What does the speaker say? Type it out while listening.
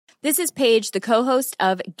This is Paige, the co-host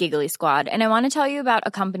of Giggly Squad, and I want to tell you about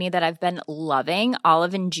a company that I've been loving,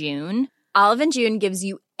 Olive & June. Olive & June gives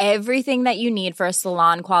you everything that you need for a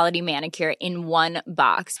salon-quality manicure in one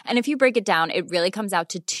box. And if you break it down, it really comes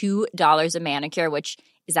out to $2 a manicure, which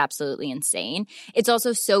is absolutely insane. It's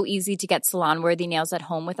also so easy to get salon-worthy nails at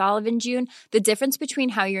home with Olive & June. The difference between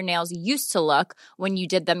how your nails used to look when you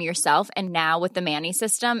did them yourself and now with the Mani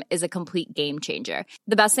system is a complete game changer.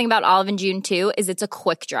 The best thing about Olive & June, too, is it's a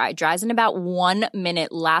quick dry. Dries in about 1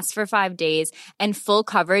 minute, lasts for 5 days, and full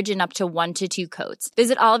coverage in up to 1 to 2 coats.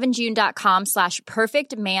 Visit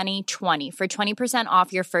oliveandjune.com/perfectmani20 for 20%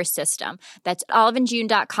 off your first system. That's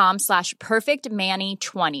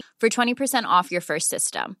oliveandjune.com/perfectmani20 for 20% off your first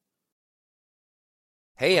system.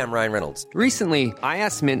 Hey, I'm Ryan Reynolds. Recently, I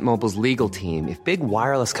asked Mint Mobile's legal team if big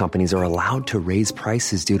wireless companies are allowed to raise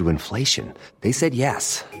prices due to inflation. They said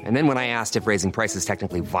yes. And then when I asked if raising prices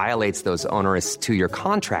technically violates those onerous 2-year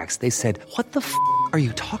contracts, they said, "What the f*** are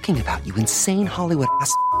you talking about, you insane Hollywood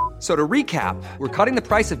ass?" So to recap, we're cutting the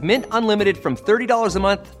price of Mint Unlimited from $30 a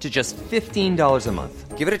month to just $15 a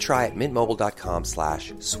month. Give it a try at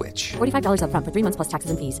mintmobile.com/switch. $45 up front for 3 months plus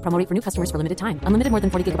taxes and fees. Promo rate for new customers for limited time. Unlimited more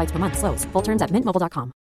than 40 gigabytes per month. Slows full terms at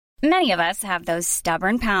mintmobile.com. Many of us have those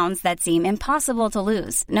stubborn pounds that seem impossible to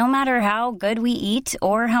lose, no matter how good we eat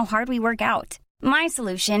or how hard we work out. My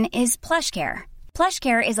solution is PlushCare.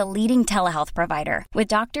 PlushCare is a leading telehealth provider with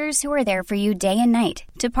doctors who are there for you day and night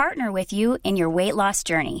to partner with you in your weight loss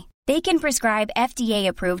journey. They can prescribe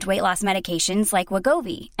FDA-approved weight loss medications like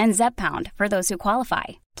Wegovy and Zepbound for those who qualify.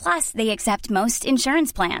 Plus, they accept most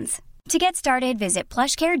insurance plans. To get started, visit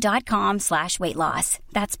plushcare.com/weightloss.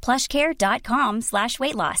 That's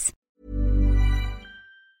plushcare.com/weightloss.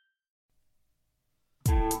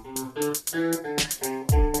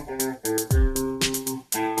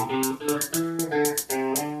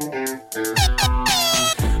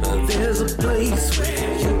 There's a place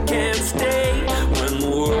where you can't stay when the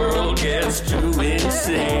world gets too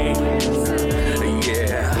insane.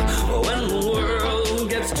 Yeah, when the world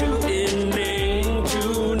gets too inane,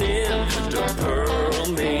 tune in to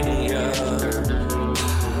Pearl Mania.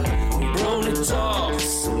 Brony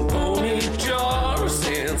talks and pony jars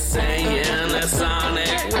and saying that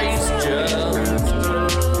sonic waste just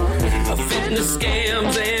fitness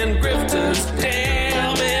scams and grifters,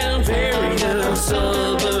 damn, and various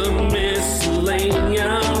other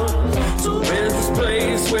miscellaneous. So there's this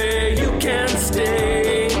place where you can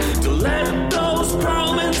stay to let those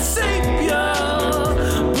problems save ya.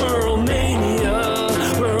 Pearl Mania,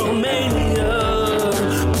 Pearl Mania,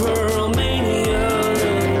 Pearl Mania.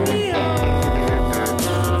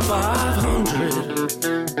 500.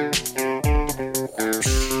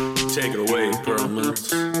 Take it away, Pearl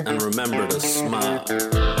Minutes, and remember to smile.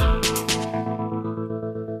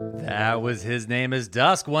 That was His Name is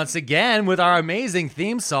Dusk once again with our amazing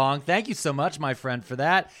theme song. Thank you so much, my friend, for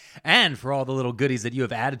that and for all the little goodies that you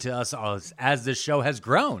have added to us as this show has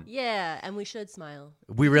grown. Yeah, and we should smile.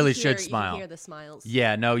 We really should smile. You can hear the smiles.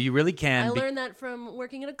 Yeah, no, you really can. I learned that from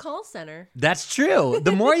working at a call center. That's true.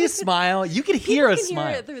 The more you smile, you can hear a smile. People can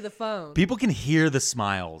hear it through the phone. People can hear the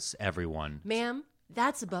smiles, everyone. Ma'am,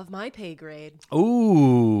 that's above my pay grade.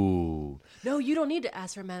 Ooh. No, you don't need to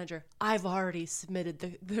ask for a manager. I've already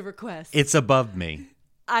submitted the request. It's above me.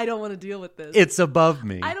 I don't want to deal with this. It's above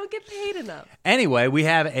me. I don't get paid enough. Anyway, we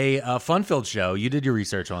have a fun-filled show. You did your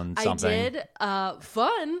research on something. I did.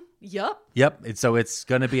 Fun. Yup. Yep. So it's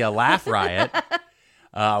going to be a laugh riot.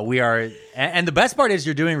 We are, and the best part is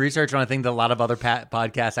you're doing research on a thing that a lot of other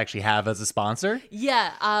podcasts actually have as a sponsor. Yeah.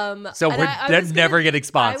 So they're never getting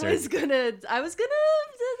sponsored. I was gonna do a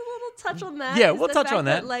little touch on that. Yeah, we'll touch on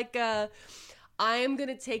that. I am going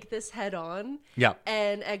to take this head on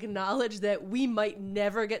and acknowledge that we might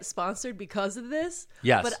never get sponsored because of this.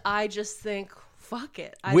 Yes. But I just think, fuck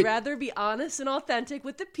it. I'd rather be honest and authentic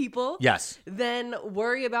with the people than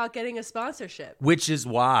worry about getting a sponsorship. Which is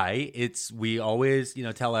why we always,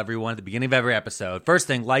 tell everyone at the beginning of every episode, first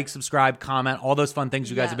thing, like, subscribe, comment, all those fun things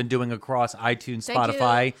you guys have been doing across iTunes,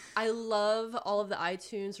 Spotify. You. I love all of the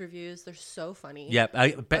iTunes reviews. They're so funny. Yep.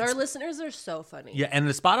 Our listeners are so funny. Yeah, and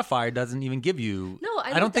the Spotify doesn't even give you... No,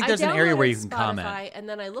 I don't think there's an area where you can comment. And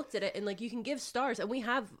then I looked at it, and you can give stars, and we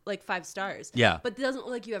have 5 stars. Yeah. But it doesn't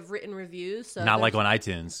look like you have written reviews. So Not like on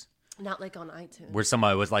iTunes. Not like on iTunes. Where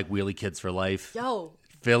somebody was like Wheelie Kids for Life. Yo,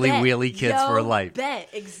 Philly Wheelie Kids for life. Bet.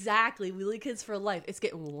 Exactly. Wheelie Kids for life. It's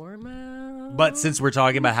getting warm out. But since we're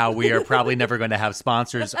talking about how we are probably never going to have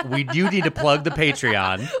sponsors, we do need to plug the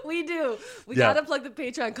Patreon. We do. We got to plug the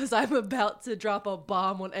Patreon because I'm about to drop a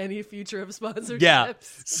bomb on any future of sponsorships. Yeah.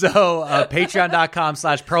 So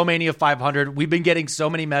patreon.com/ProMania500. We've been getting so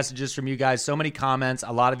many messages from you guys, so many comments,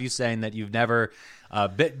 a lot of you saying that you've never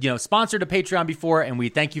sponsored a Patreon before, and we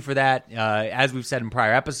thank you for that. As we've said in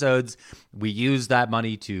prior episodes, we use that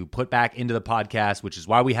money to put back into the podcast, which is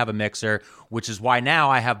why we have a mixer, which is why now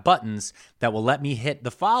I have buttons that will let me hit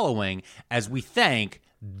the following as we thank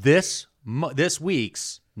this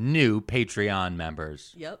week's new Patreon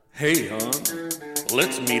members. Yep. Hey, hon,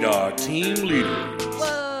 let's meet our team leaders.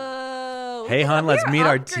 Whoa. Hey, hon, let's meet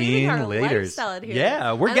our team leaders.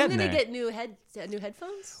 Yeah, we're getting there. I'm going to get new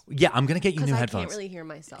headphones. Yeah, I'm going to get you new headphones. I can't really hear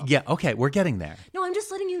myself. Yeah, okay, we're getting there. No, I'm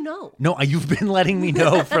just letting you know. No, you've been letting me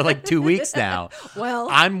know for like 2 weeks now. Well,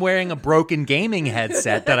 I'm wearing a broken gaming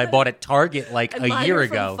headset that I bought at Target like a year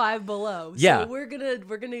ago. From Five Below. Yeah, so we're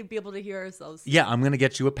gonna be able to hear ourselves. Yeah, I'm gonna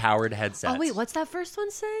get you a powered headset. Oh wait, what's that first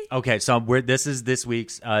one say? Okay, so this is this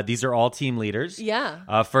week's. These are all team leaders.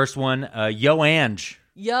 Yeah. First one, Yo Ange.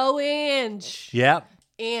 Yo Ange. Yep.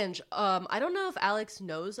 Ange. I don't know if Alex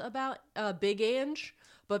knows about Big Ange.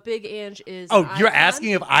 But Big Ange is. Oh, you're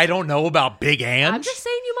asking if I don't know about Big Ange? I'm just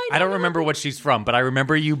saying you might. I don't remember what she's from, but I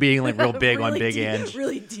remember you being like real big on Big Ange.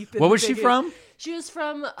 Really deep. What was she from? She was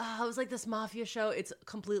from. It was like this mafia show. It's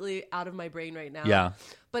completely out of my brain right now. Yeah.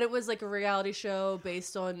 But it was like a reality show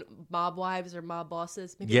based on mob wives or mob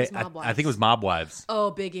bosses. Maybe it was mob wives. I think it was Mob Wives.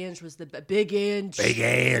 Oh, Big Ange was the Big Ange. Big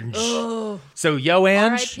Ange. Oh. So Yo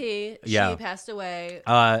Ange. R.I.P. Yeah. She passed away.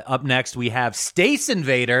 Up next we have Stace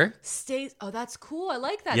Invader. Oh, that's cool. I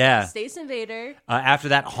like that. Yeah. Stace Invader. After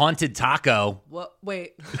that, Haunted Taco. What?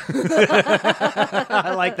 Wait.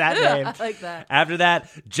 I like that name. I like that. After that,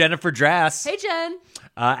 Jennifer Drass. Hey, Jen.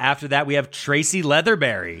 After that, we have Tracy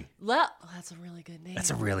Leatherberry. That's a really good name. That's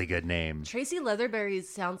a really good name. Tracy Leatherberry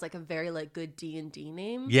sounds like a very good D&D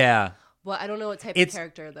name. Yeah. Well, I don't know what type of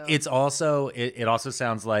character though. It's also it also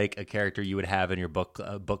sounds like a character you would have in your book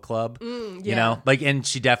club. Yeah. You know, and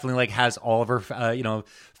she definitely has all of her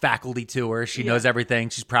faculty to her. She knows everything.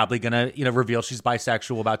 She's probably gonna reveal she's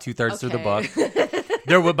bisexual about 2/3 through the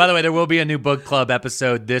book. By the way, there will be a new book club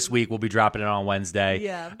episode this week. We'll be dropping it on Wednesday.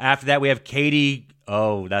 Yeah. After that, we have Katie.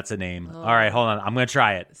 Oh, that's a name. All right, hold on. I'm gonna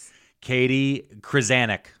try it. Katie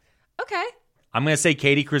Krasanik. Okay. I'm going to say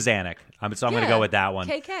Katie Krasanik. So I'm going to go with that one.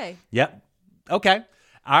 KK. Yep. Okay.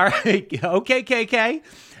 All right. Okay, KK.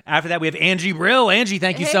 After that, we have Angie Brill. Angie,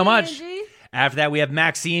 thank you so much. Angie. After that, we have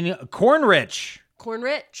Maxine Cornrich.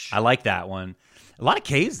 Cornrich. I like that one. A lot of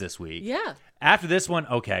K's this week. Yeah. After this one,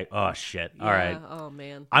 okay. Oh, shit. All right. Oh,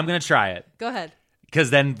 man. I'm going to try it. Go ahead. Because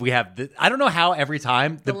then we have, I don't know how every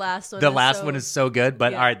time. The last one is so good.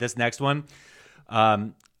 But all right, this next one.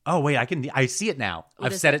 Oh, wait, I see it now.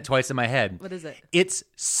 I've said it twice in my head. What is it? It's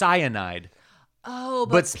cyanide. Oh,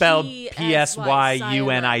 but spelled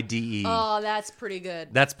P-S-Y-U-N-I-D-E. Oh, that's pretty good.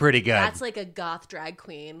 That's pretty good. That's like a goth drag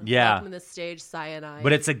queen. Yeah. Welcome to the stage, Cyanide.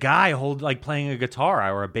 But it's a guy playing a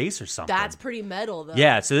guitar or a bass or something. That's pretty metal, though.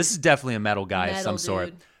 Yeah, so this is definitely a metal guy of some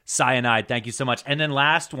sort. Cyanide, thank you so much. And then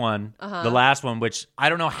last one, the last one, which I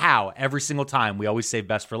don't know how, every single time, we always save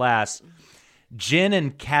best for last. Gin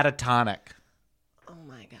and Catatonic.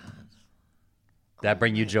 That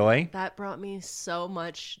bring you joy? That brought me so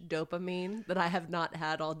much dopamine that I have not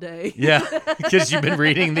had all day. Yeah, because you've been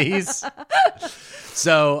reading these.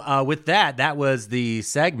 So with that was the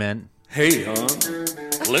segment. Hey, hon,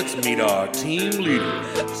 let's meet our team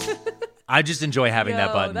leaders. I just enjoy having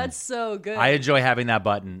that button. That's so good. I enjoy having that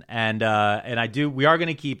button, and I do. We are going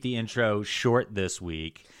to keep the intro short this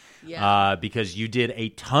week. Yeah. Because you did a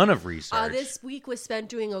ton of research. This week was spent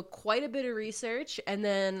doing quite a bit of research, and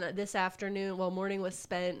then this morning was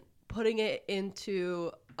spent putting it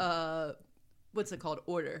into what's it called?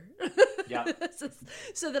 Order. Yeah.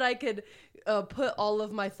 so that I could put all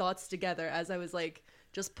of my thoughts together as I was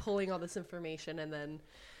just pulling all this information and then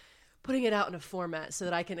putting it out in a format so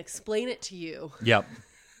that I can explain it to you. Yep.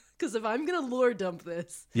 Because if I'm going to lore dump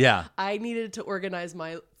this, I needed to organize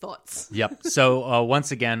my thoughts. Yep. So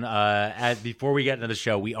once again, before we get into the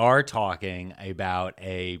show, we are talking about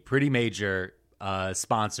a pretty major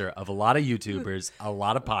sponsor of a lot of YouTubers, a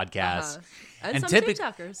lot of podcasts. And some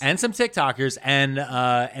TikTokers. And some TikTokers.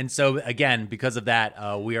 And so, again, because of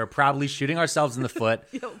that, we are probably shooting ourselves in the foot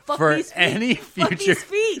for any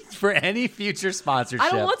future sponsorship.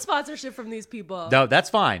 I don't want sponsorship from these people. No,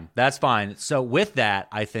 that's fine. That's fine. So with that,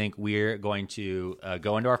 I think we're going to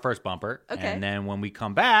go into our first bumper. Okay. And then when we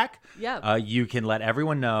come back, you can let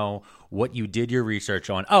everyone know what you did your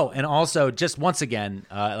research on. Oh, and also, just once again,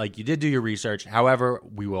 like you did do your research. However,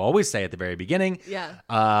 we will always say at the very beginning,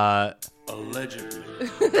 Allegedly.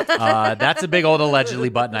 That's a big old allegedly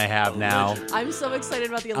button I have now. I'm so excited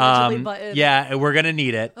about the allegedly button. Yeah, we're going to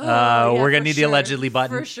need it. Yeah, we're going to need sure. the allegedly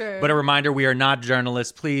button. For sure. But a reminder, we are not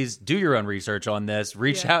journalists. Please do your own research on this.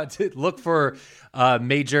 Reach out to look for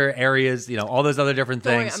major areas, all those other different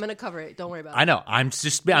Don't things. worry, I'm going to cover it. Don't worry about it. I know. I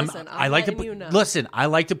like to listen. I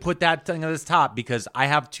like to put that thing at the top because I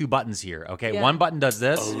have two buttons here. Okay, one button does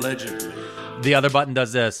this. Allegedly. The other button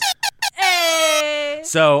does this. Hey!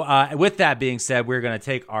 So, with that being said, we're going to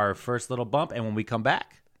take our first little bump, and when we come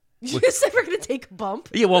back, You said we're going to take a bump?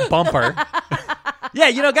 yeah, well, bumper.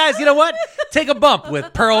 Yeah, guys, you know what? Take a bump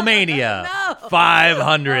with Pearl Mania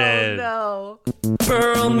 500. Oh, no.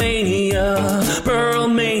 Pearl Mania, Pearl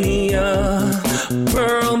Mania,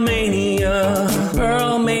 Pearl Mania,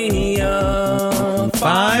 Pearl Mania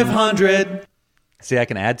 500. See, I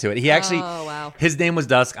can add to it. He actually, wow. His name was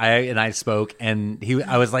Dusk. I spoke, and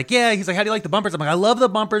I was like, yeah. He's like, how do you like the bumpers? I'm like, I love the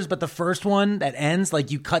bumpers, but the first one that ends,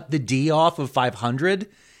 like, you cut the D off of 500,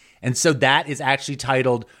 and so that is actually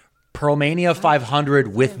titled Pearl Mania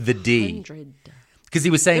 500 with the D, because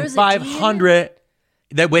he was saying 500.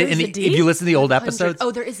 That way, and if you listen to the old episodes,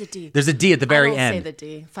 there is a D. There's a D at the very I don't end. say the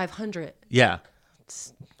D. 500. Yeah.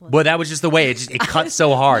 Well, that was just the way it cut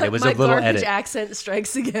so hard. It was a little garbage edit. Accent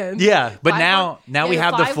strikes again. Yeah, but now we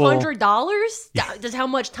have the full $500. That's how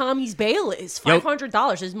much Tommy's bail is.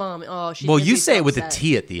 $500. His mom. Oh, she's. Well, gonna you be say so it with a upset.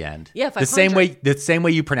 T at the end. Yeah, the same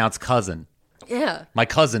way you pronounce cousin. Yeah. My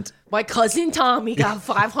cousin. My cousin Tommy got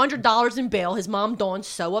 $500 in bail. His mom Dawn's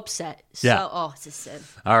so upset. It's a sin.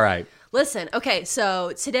 All right. Listen, okay,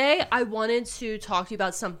 so today I wanted to talk to you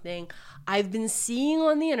about something I've been seeing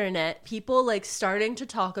on the internet, people like starting to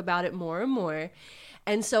talk about it more and more.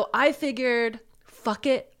 And so I figured, fuck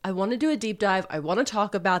it, I want to do a deep dive. I want to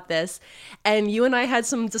talk about this. And you and I had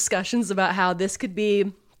some discussions about how this could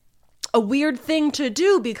be a weird thing to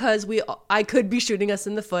do because I could be shooting us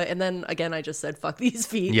in the foot. And then again, I just said, fuck these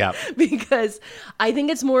feet. Yeah. Because I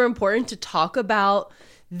think it's more important to talk about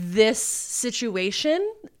this situation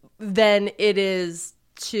than it is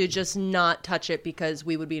to just not touch it because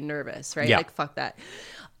we would be nervous, right? Yeah. Like, fuck that.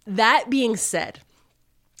 That being said,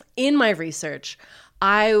 in my research,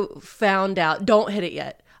 I found out, don't hit it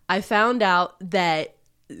yet, I found out that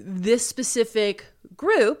this specific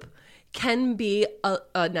group can be, now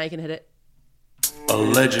you can hit it.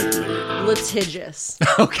 Allegedly. Litigious.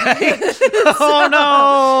 Okay. Oh,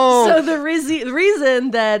 no. So the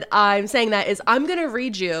reason that I'm saying that is I'm going to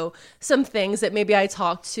read you some things that maybe I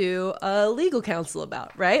talked to a legal counsel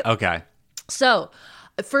about, right? Okay. So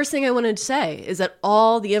the first thing I wanted to say is that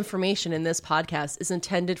all the information in this podcast is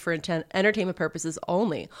intended for entertainment purposes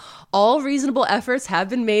only. All reasonable efforts have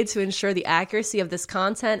been made to ensure the accuracy of this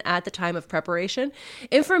content at the time of preparation.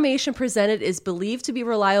 Information presented is believed to be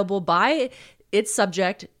reliable by its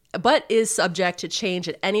subject, but is subject to change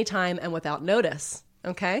at any time and without notice.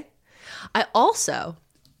 Okay? I also,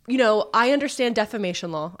 I understand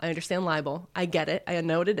defamation law. I understand libel. I get it. I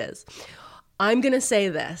know what it is. I'm going to say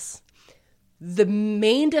this. The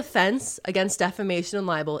main defense against defamation and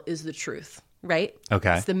libel is the truth, right?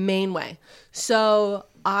 Okay. It's the main way. So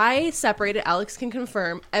I separated, Alex can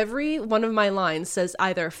confirm, every one of my lines says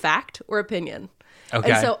either fact or opinion.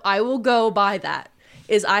 Okay. And so I will go by that.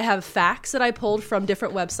 Is I have facts that I pulled from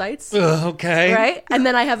different websites. Okay. Right? And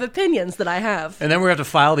then I have opinions that I have. And then we're going to have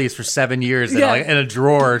to file these for 7 years in a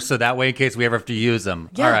drawer so that way in case we ever have to use them.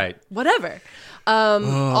 Yeah, all right. Whatever.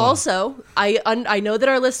 Also, I know that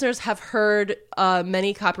our listeners have heard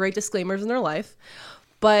many copyright disclaimers in their life,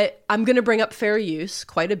 but I'm going to bring up fair use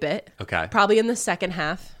quite a bit. Okay. Probably in the second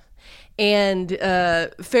half. And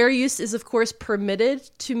fair use is, of course, permitted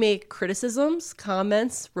to make criticisms,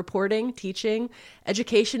 comments, reporting, teaching,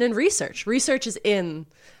 education, and research. Research is in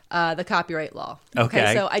the copyright law.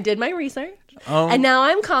 Okay. So I did my research, and now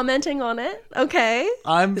I'm commenting on it. Okay.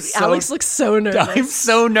 Alex looks so nervous. I'm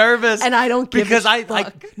so nervous, and I don't give because a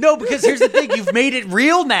fuck. because here's the thing: you've made it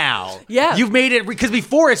real now. Yeah, you've made it because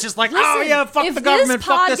before it's just like, listen, fuck the government,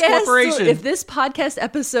 fuck this corporation. If this podcast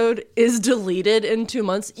episode is deleted in 2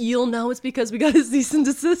 months, you'll know it's because we got a cease and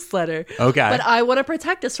desist letter. Okay, but I want to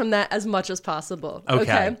protect us from that as much as possible.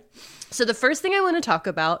 Okay. So the first thing I want to talk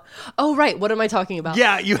about, what am I talking about?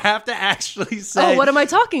 Yeah, you have to actually say. Oh, what am I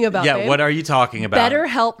talking about, Yeah, babe? what are you talking about?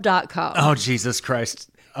 BetterHelp.com. Oh, Jesus Christ.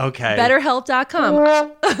 Okay.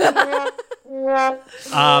 BetterHelp.com.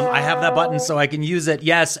 I have that button so I can use it.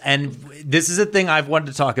 Yes, and this is a thing I've wanted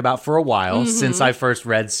to talk about for a while since I first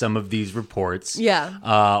read some of these reports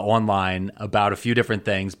online about a few different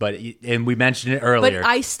things, and we mentioned it earlier. But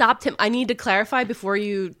I stopped him. I need to clarify before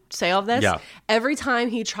you say all this. Yeah. Every time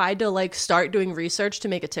he tried to like start doing research to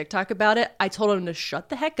make a TikTok about it, I told him to shut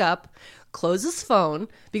the heck up, close his phone,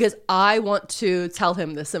 because I want to tell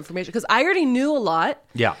him this information because I already knew a lot.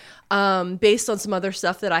 Yeah. Based on some other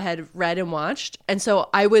stuff that I had read and watched. And so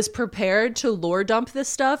I was prepared to lore dump this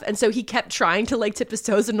stuff. And so he kept trying to like tip his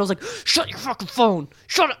toes and I was like, shut your fucking phone.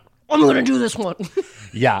 Shut up. I'm going to do this one.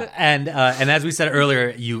 Yeah. And as we said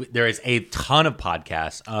earlier, there is a ton of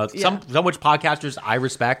podcasts, some which podcasters I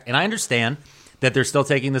respect. And I understand that they're still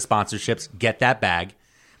taking the sponsorships. Get that bag.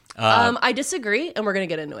 I disagree. And we're going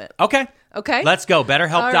to get into it. Okay. Let's go.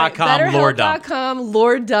 BetterHelp.com, lore dump. BetterHelp.com,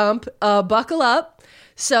 lore dump. Buckle up.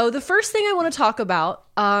 So the first thing I want to talk about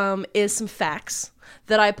is some facts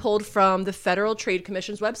that I pulled from the Federal Trade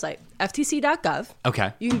Commission's website, ftc.gov.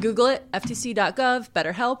 Okay. You can Google it, ftc.gov,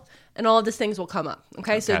 BetterHelp, and all of these things will come up.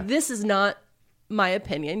 Okay. So this is not my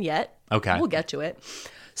opinion yet. Okay. We'll get to it.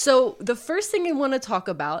 So the first thing I want to talk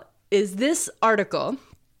about is this article.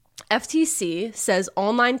 FTC says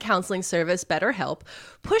online counseling service BetterHelp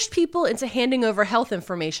pushed people into handing over health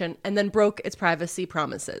information and then broke its privacy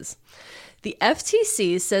promises. The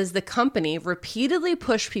FTC says the company repeatedly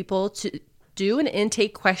pushed people to do an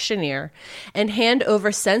intake questionnaire and hand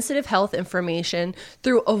over sensitive health information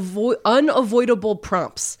through unavoidable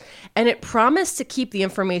prompts. And it promised to keep the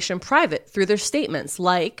information private through their statements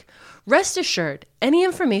like, rest assured, any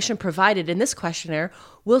information provided in this questionnaire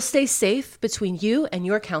will stay safe between you and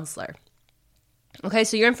your counselor. Okay,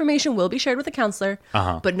 so your information will be shared with a counselor,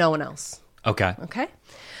 but no one else. Okay. Okay.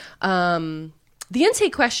 The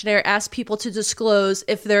intake questionnaire asks people to disclose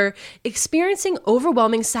if they're experiencing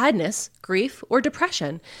overwhelming sadness, grief, or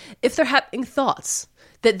depression, if they're having thoughts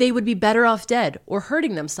that they would be better off dead or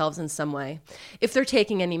hurting themselves in some way, if they're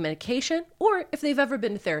taking any medication, or if they've ever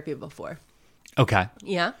been to therapy before. Okay.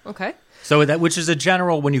 Yeah, okay. So which is a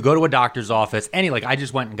general, when you go to a doctor's office, I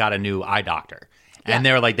just went and got a new eye doctor. And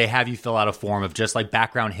they're like, they have you fill out a form of just like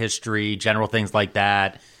background history, general things like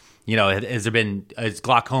that. You know, is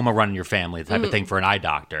glaucoma running your family, the type of thing for an eye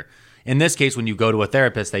doctor. In this case, when you go to a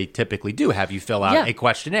therapist, they typically do have you fill out a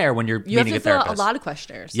questionnaire when you're meeting a therapist. You have to fill out a lot of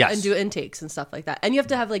questionnaires and do intakes and stuff like that. And you have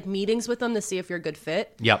to have like meetings with them to see if you're a good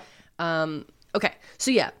fit. Yep. Okay.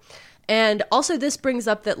 So yeah. And also this brings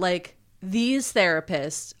up that like these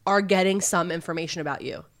therapists are getting some information about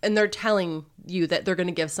you. And they're telling you that they're going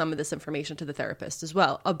to give some of this information to the therapist as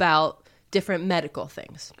well about different medical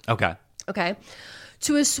things. Okay. Okay.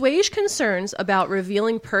 To assuage concerns about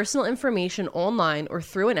revealing personal information online or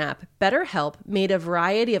through an app, BetterHelp made a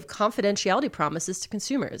variety of confidentiality promises to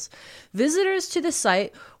consumers. Visitors to the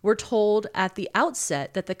site were told at the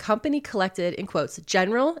outset that the company collected, in quotes,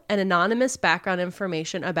 general and anonymous background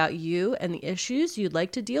information about you and the issues you'd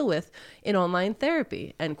like to deal with in online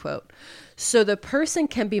therapy, end quote. So the person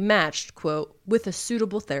can be matched, quote, with a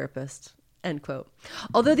suitable therapist. End quote.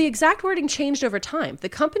 Although the exact wording changed over time, the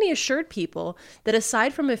company assured people that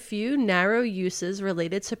aside from a few narrow uses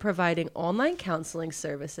related to providing online counseling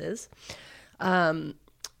services,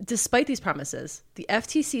 despite these promises, the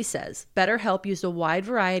FTC says BetterHelp used a wide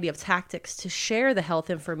variety of tactics to share the health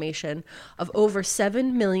information of over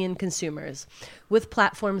 7 million consumers with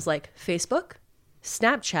platforms like Facebook,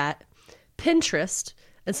 Snapchat, Pinterest,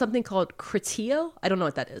 and something called Criteo. I don't know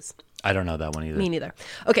what that is. I don't know that one either. Me neither.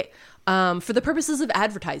 Okay. For the purposes of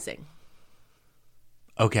advertising.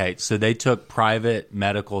 Okay, so they took private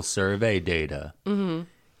medical survey data and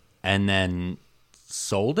then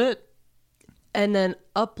sold it? And then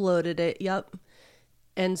uploaded it, yep,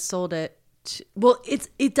 and sold it.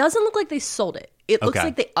 It doesn't look like they sold it. It looks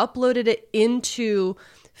like they uploaded it into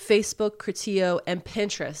Facebook, Criteo, and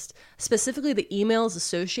Pinterest, specifically the emails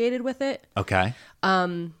associated with it. Okay.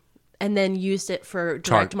 And then used it for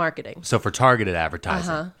direct marketing. So for targeted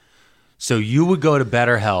advertising. So you would go to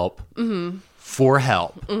BetterHelp for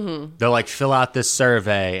help. They're like, fill out this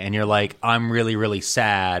survey. And you're like, I'm really, really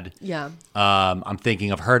sad. Yeah. I'm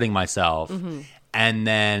thinking of hurting myself. And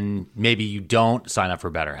then maybe you don't sign up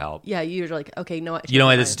for BetterHelp. Yeah, you're like, okay, no. You know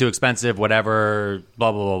what, this is too expensive, whatever,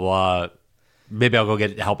 blah, blah, blah, blah. Maybe I'll go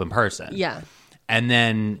get help in person. Yeah. And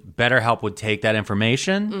then BetterHelp would take that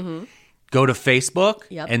information, go to Facebook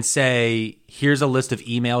and say, here's a list of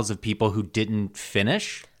emails of people who didn't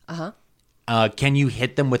finish. Can you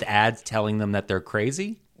hit them with ads telling them that they're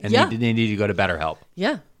crazy? And they need to go to BetterHelp.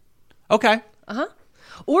 Yeah. Okay.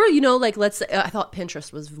 Or, you know, like, let's say, I thought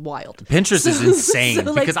Pinterest was wild. Pinterest is insane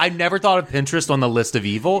like, because I never thought of Pinterest on the list of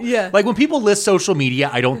evil. Yeah. Like when people list social media,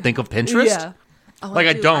 I don't think of Pinterest. Yeah. Oh, like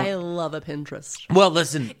I don't. I love a Pinterest. Well,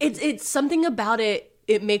 listen. It's something about it.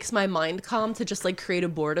 It makes my mind calm to just like create a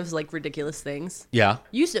board of like ridiculous things. Yeah.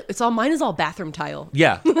 Mine is all bathroom tile.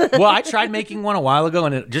 Yeah. Well, I tried making one a while ago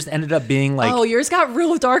and it just ended up being like. Oh, yours got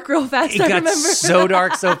real dark real fast. It I got remember. so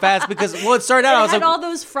dark so fast because, well, it started out, I was had like. all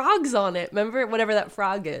those frogs on it. Remember whatever that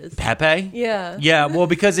frog is? Pepe? Yeah. Yeah. Well,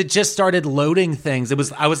 because it just started loading things.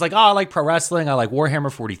 I was like, oh, I like pro wrestling. I like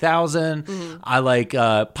Warhammer 40,000. I like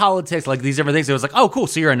politics, like these different things. It was like, oh, cool.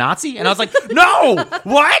 So you're a Nazi? And I was like, no,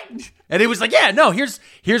 what? And it was like, yeah, no,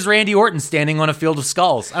 here's Randy Orton standing on a field of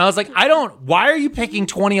skulls. And I was like, why are you picking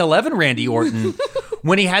 2011 Randy Orton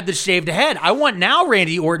when he had the shaved head? I want now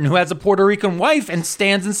Randy Orton who has a Puerto Rican wife and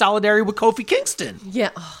stands in solidarity with Kofi Kingston. Yeah.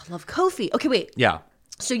 Oh, I love Kofi. Okay, wait. Yeah.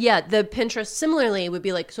 So yeah, the Pinterest similarly would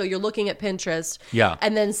be like, so you're looking at Pinterest. Yeah.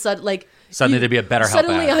 And then suddenly there'd be a BetterHelp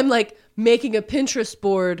Suddenly ad. I'm like making a Pinterest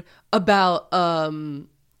board about,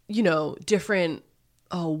 you know, different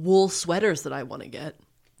wool sweaters that I want to get.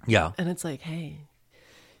 Yeah. And it's like, hey,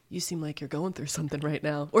 you seem like you're going through something right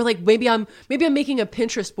now. Or like maybe I'm making a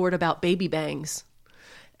Pinterest board about baby bangs.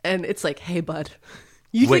 And it's like, hey, bud,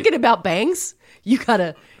 you thinking about bangs? You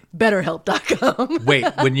gotta BetterHelp.com. Wait,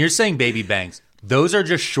 when you're saying baby bangs, those are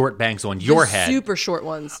just short bangs on your head. Super short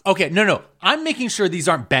ones. Okay, no. I'm making sure these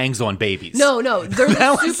aren't bangs on babies. No, they're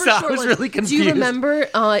the super short I was ones. really confused. Do you remember,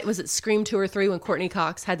 was it Scream 2 or 3 when Courtney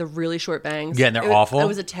Cox had the really short bangs? Yeah, and they're awful. It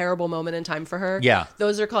was a terrible moment in time for her. Yeah.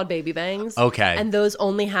 Those are called baby bangs. Okay. And those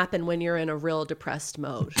only happen when you're in a real depressed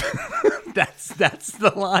mode. That's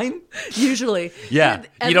the line? Usually. Yeah.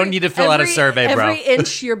 You don't need to fill out a survey, bro. Every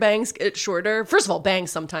inch your bangs get shorter. First of all,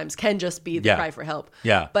 bangs sometimes can just be the cry for help.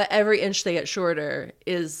 Yeah. But every inch they get shorter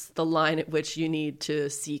is the line at which you need to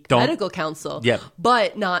seek medical counsel. Yep.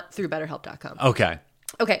 But not through BetterHelp.com.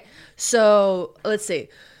 Okay. So let's see.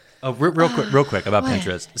 Oh, real quick about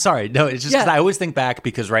Pinterest. Sorry, no, it's just because I always think back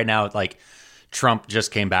because right now, like, Trump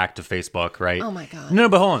just came back to Facebook, right? Oh my God. No,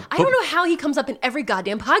 but hold on. I don't know how he comes up in every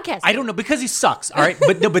goddamn podcast. I don't know because he sucks. All right,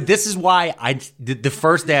 but this is why the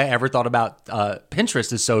first day I ever thought about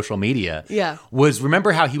Pinterest as social media. Yeah. Was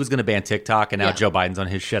remember how he was going to ban TikTok and now Joe Biden's on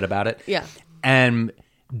his shit about it. Yeah. And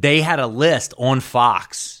they had a list on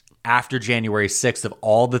Fox after January 6th of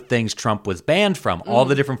all the things Trump was banned from, all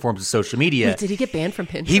the different forms of social media. Wait, did he get banned from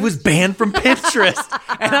Pinterest? He was banned from Pinterest.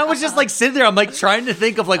 And I was just like sitting there, I'm like trying to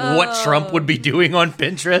think of like what Trump would be doing on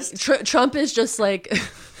Pinterest. Trump is just like,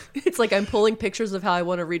 it's like I'm pulling pictures of how I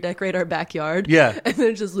want to redecorate our backyard. Yeah. And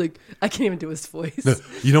then just like, I can't even do his voice.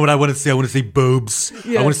 You know what I want to see? I want to see boobs.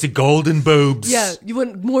 Yeah. I want to see golden boobs. Yeah, you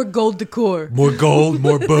want more gold decor. More gold,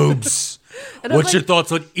 more boobs. And What's like, your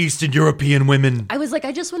thoughts on Eastern European women? I was like,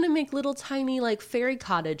 I just want to make little tiny like fairy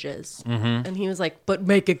cottages. Mm-hmm. And he was like, but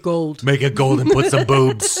make it gold. Make it gold and put some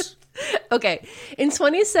boobs. Okay. In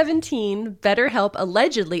 2017, BetterHelp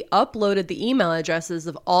allegedly uploaded the email addresses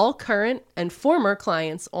of all current and former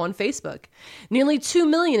clients on Facebook, nearly 2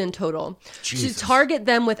 million in total, to target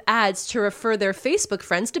them with ads to refer their Facebook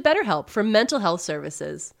friends to BetterHelp for mental health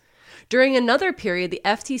services. During another period, the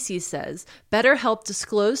FTC says BetterHelp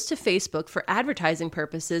disclosed to Facebook for advertising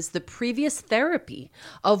purposes the previous therapy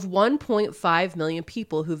of 1.5 million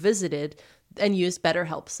people who visited and used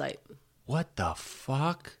BetterHelp's site. What the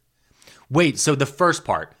fuck? Wait, so the first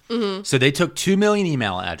part. Mm-hmm. So they took 2 million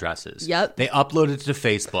email addresses. Yep. They uploaded it to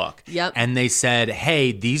Facebook. Yep. And they said,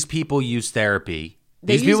 hey, these people use therapy.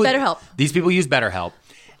 They use BetterHelp. These people use BetterHelp.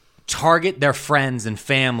 Target their friends and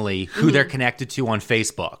family who they're connected to on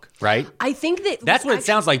Facebook, right? I think that's what it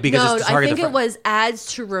sounds like because it's to target I think it was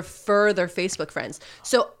ads to refer their Facebook friends.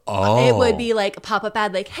 So it would be like a pop-up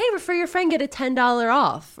ad like, hey, refer your friend, get a $10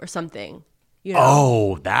 off or something. You know?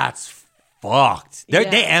 Oh, that's fucked. They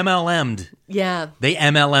MLM'd. Yeah. They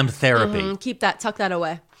MLM'd therapy. Tuck that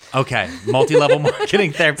away. Okay, multi-level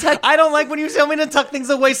marketing therapy. I don't like when you tell me to tuck things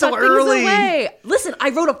away so early. Listen,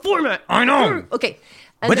 I wrote a format. I know. Okay.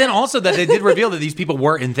 But then also that they did reveal that these people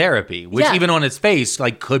were in therapy, which even on its face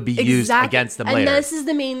like could be used against them later.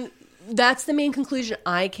 And that's the main conclusion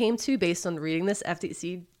I came to based on reading this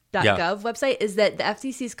FTC.gov website is that the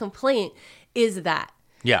FTC's complaint is that.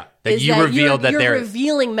 Yeah, that you revealed that you're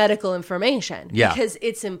revealing medical information. Yeah. Because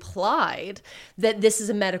it's implied that this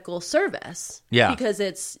is a medical service. Yeah. Because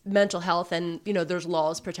it's mental health and, there's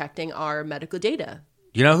laws protecting our medical data.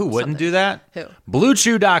 You know who wouldn't do that? Who?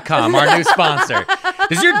 BlueChew.com, our new sponsor.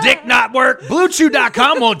 Does your dick not work?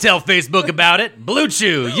 BlueChew.com won't tell Facebook about it. Blue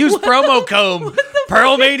Chew. Use promo code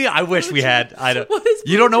Pearl Mania. I wish we had. I don't. What is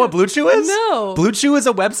you don't know what Blue Chew is? No. Blue Chew is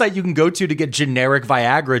a website you can go to get generic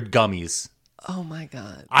Viagra gummies. Oh my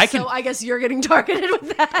God! So I guess you're getting targeted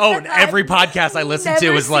with that. Oh, and every podcast I listen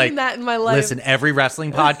to is like that in my life. Listen, every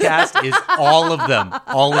wrestling podcast is all of them.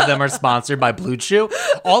 All of them are sponsored by Blue Chew.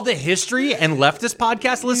 All the history and leftist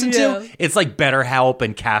podcasts I listen to, it's like BetterHelp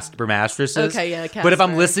and Casper Mattresses. Okay, yeah. But if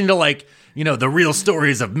I'm listening to like, the real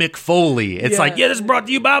stories of Mick Foley, it's like, this is brought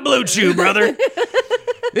to you by Blue Chew, brother.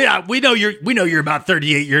 Yeah, we know you're about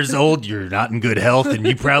 38 years old. You're not in good health, and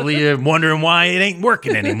you probably are wondering why it ain't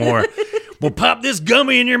working anymore. Well, pop this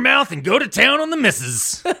gummy in your mouth and go to town on the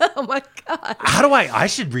missus. Oh my God! How do I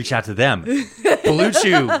should reach out to them. Blue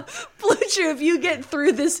Chew. Blue Chew, if you get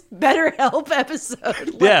through this BetterHelp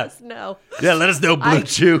episode, let us know. Yeah, let us know, Blue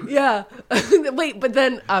Chew. Yeah. Wait, but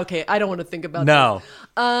then okay, I don't want to think about this.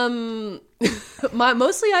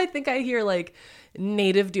 Mostly I think I hear like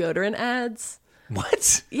Native deodorant ads.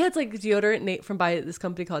 What? Yeah, it's like deodorant from by this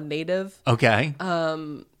company called Native. Okay.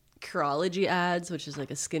 Curology ads, which is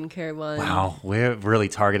like a skincare one. Wow, we're really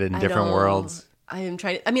targeted in different worlds. I am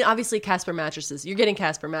trying. I mean, obviously, Casper mattresses. You're getting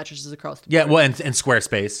Casper mattresses across the board. Yeah, well, and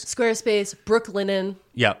Squarespace. Squarespace, Brooklinen.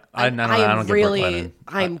 Yep. I don't get Brooklinen.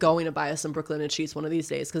 I'm going to buy us some Brooklinen sheets one of these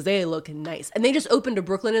days because they look nice. And they just opened a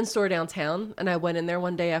Brooklinen store downtown, and I went in there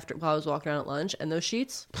one day while I was walking around at lunch, and those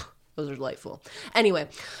sheets, those are delightful. Anyway,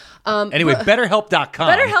 BetterHelp.com.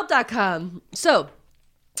 BetterHelp.com. So,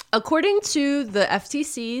 according to the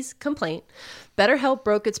FTC's complaint, BetterHelp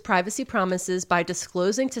broke its privacy promises by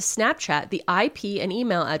disclosing to Snapchat the IP and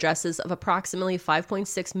email addresses of approximately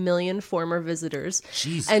 5.6 million former visitors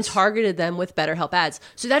and targeted them with BetterHelp ads.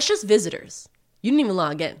 So that's just visitors. You didn't even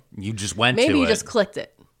log in. You just went to it. Maybe you just clicked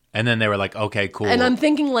it. And then they were like, okay, cool. And I'm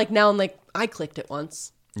thinking I clicked it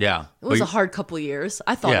once. Yeah. It was a hard couple of years.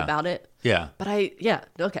 I thought about it. Yeah. But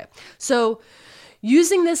okay. So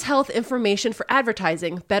using this health information for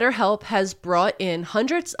advertising, BetterHelp has brought in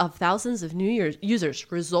hundreds of thousands of new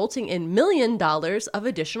users, resulting in $1 million of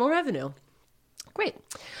additional revenue. Great.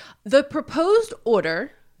 The proposed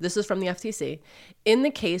order, this is from the FTC, in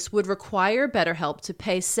the case would require BetterHelp to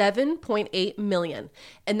pay $7.8 million,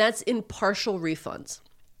 and that's in partial refunds.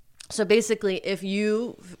 So basically, if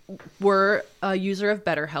you were a user of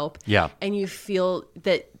BetterHelp and you feel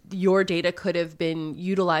that your data could have been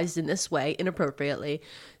utilized in this way inappropriately,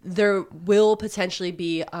 there will potentially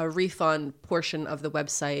be a refund portion of the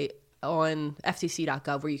website on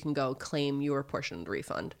ftc.gov where you can go claim your portion of the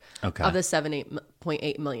refund of the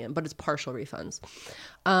 $7.8 million, but it's partial refunds.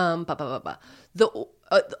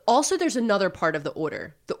 Also, there's another part of the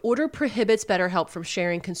order. The order prohibits BetterHelp from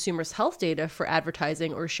sharing consumers' health data for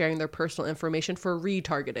advertising or sharing their personal information for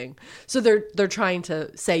retargeting. So they're trying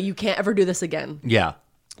to say you can't ever do this again. Yeah.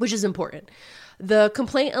 Which is important. The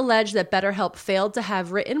complaint alleged that BetterHelp failed to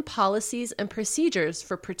have written policies and procedures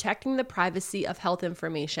for protecting the privacy of health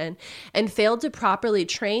information and failed to properly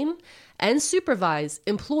train and supervise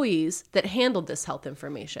employees that handled this health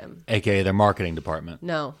information. AKA their marketing department.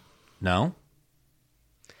 No. No?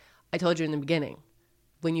 I told you in the beginning.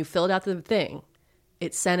 When you filled out the thing,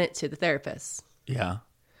 it sent it to the therapist. Yeah.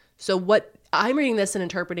 So what I'm reading this and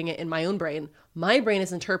interpreting it in my own brain. My brain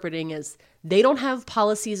is interpreting as they don't have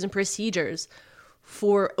policies and procedures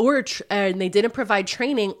and they didn't provide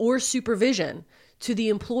training or supervision to the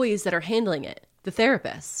employees that are handling it, the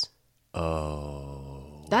therapist.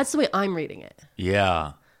 Oh. That's the way I'm reading it.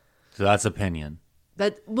 Yeah. So that's opinion.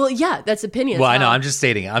 That's opinion. Well, I know. I'm just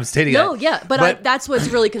stating it. No, yeah. But that's what's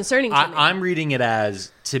really concerning to me. I'm reading it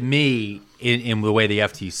as, to me, in the way the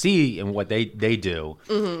FTC and what they do,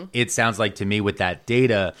 it sounds like to me with that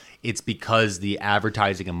data, it's because the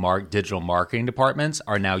advertising and digital marketing departments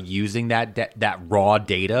are now using that raw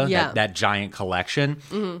data, that giant collection,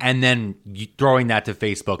 and then throwing that to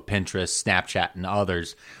Facebook, Pinterest, Snapchat, and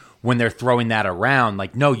others. When they're throwing that around,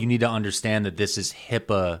 like, no, you need to understand that this is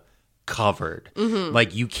HIPAA covered.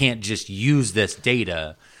 Like, you can't just use this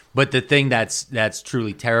data. But the thing that's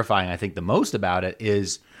truly terrifying, I think, the most about it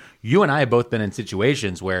is you and I have both been in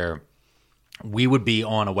situations where we would be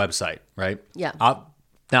on a website, right? Yeah. I'll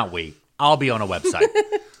be on a website,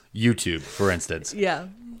 YouTube, for instance. Yeah.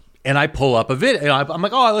 And I pull up a video. I'm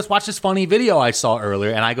like, oh, let's watch this funny video I saw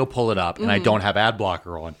earlier. And I go pull it up, and I don't have ad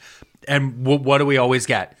blocker on. And what do we always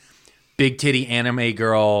get? Big titty anime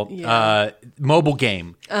girl, mobile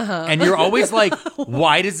game. And you're always like,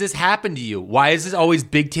 why does this happen to you? Why is this always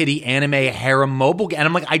big titty anime harem mobile game? And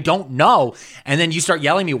I'm like, I don't know. And then you start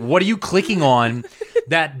yelling at me, what are you clicking on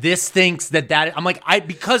that this thinks that I'm like,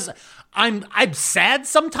 because I'm sad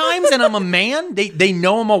sometimes and I'm a man. They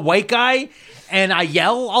know I'm a white guy. and I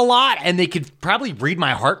yell a lot, and they could probably read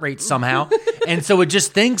my heart rate somehow. And so it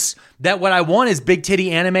just thinks that what I want is big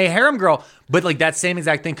titty anime harem girl. But like that same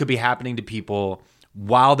exact thing could be happening to people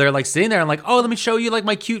while they're like sitting there and like, oh, let me show you like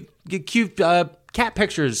my cute cat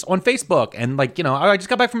pictures on Facebook. And like, you know, I just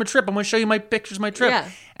got back from a trip. I'm going to show you my pictures of my trip. Yeah.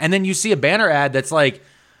 And then you see a banner ad that's like,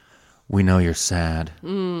 we know you're sad.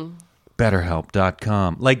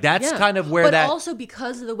 BetterHelp.com. Like that's kind of where but that. But also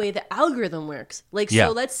because of the way the algorithm works. Like, Yeah.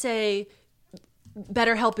 so let's say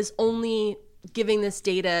BetterHelp is only giving this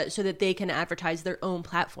data so that they can advertise their own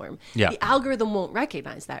platform. Yeah. The algorithm won't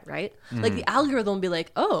recognize that, right? Like the algorithm will be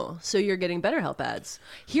like, oh, so you're getting BetterHelp ads.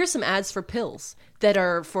 Here's some ads for pills that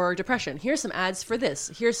are for depression. Here's some ads for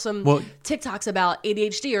this. Here's some TikToks about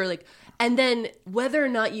ADHD or like, and then whether or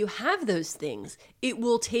not you have those things, it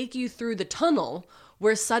will take you through the tunnel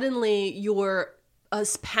where suddenly you're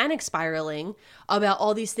panic spiraling about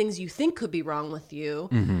all these things you think could be wrong with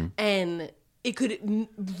you. And it could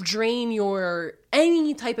drain your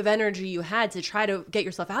any type of energy you had to try to get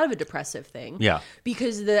yourself out of a depressive thing. Yeah.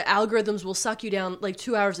 Because the algorithms will suck you down like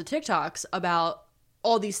 2 hours of TikToks about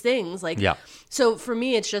all these things. Like, so for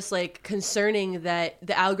me, it's just like concerning that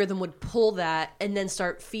the algorithm would pull that and then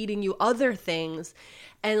start feeding you other things.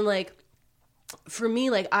 And like, for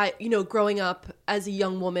me, like growing up as a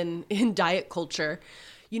young woman in diet culture,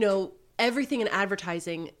 everything in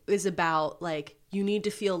advertising is about like, you need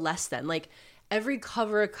to feel less than. Like every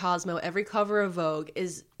cover of Cosmo, every cover of Vogue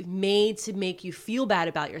is made to make you feel bad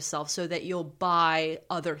about yourself so that you'll buy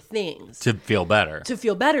other things. To feel better.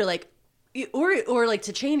 Like, or like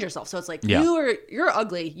to change yourself. So it's like, you're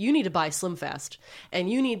ugly. You need to buy Slim Fast. And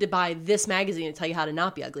you need to buy this magazine to tell you how to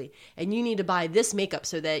not be ugly. And you need to buy this makeup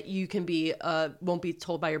so that you can be, won't be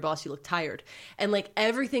told by your boss you look tired. And like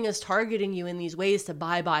everything is targeting you in these ways to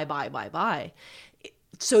buy.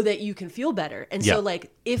 So that you can feel better. And so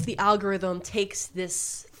like if the algorithm takes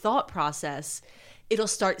this thought process, it'll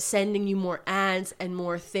start sending you more ads and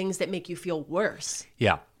more things that make you feel worse.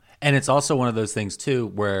 Yeah. And it's also one of those things too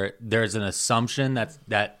where there's an assumption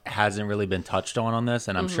that hasn't really been touched on this,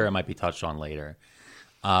 and I'm sure it might be touched on later,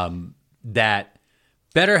 that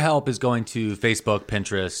BetterHelp is going to Facebook,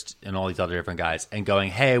 Pinterest, and all these other different guys and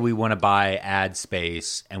going, hey, we want to buy ad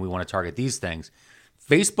space and we want to target these things.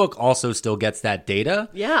 Facebook also still gets that data.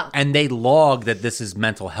 Yeah. And they log that this is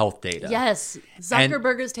mental health data. Yes.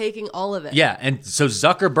 Zuckerberg is taking all of it. Yeah. And so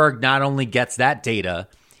Zuckerberg not only gets that data,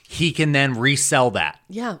 he can then resell that.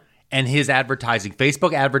 Yeah. And his advertising,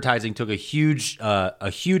 Facebook advertising took a huge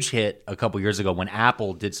hit a couple years ago when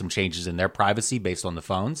Apple did some changes in their privacy based on the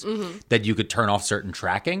phones that you could turn off certain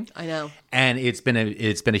tracking. I know. And it's been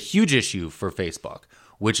a huge issue for Facebook,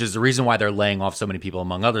 which is the reason why they're laying off so many people,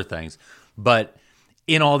 among other things. But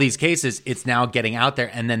in all these cases, it's now getting out there,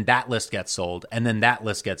 and then that list gets sold, and then that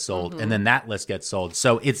list gets sold, and then that list gets sold.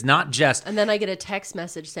 So it's not just... And then I get a text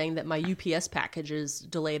message saying that my UPS package is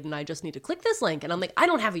delayed, and I just need to click this link. And I'm like, I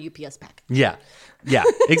don't have a UPS package. Yeah,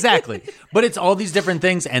 exactly. But it's all these different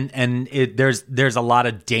things, and there's a lot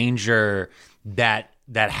of danger that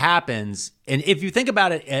happens. And if you think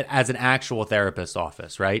about it as an actual therapist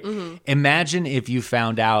office, right? Imagine if you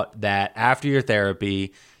found out that after your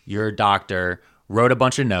therapy, your doctor wrote a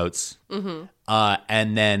bunch of notes,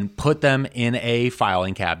 and then put them in a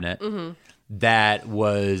filing cabinet that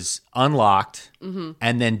was unlocked,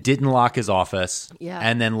 and then didn't lock his office,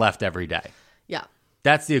 and then left every day. Yeah.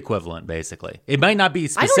 That's the equivalent, basically. It might not be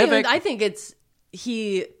specific. I think it's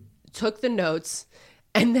he took the notes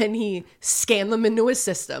and then he scanned them into his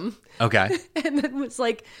system. Okay. And then was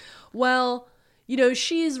like, well,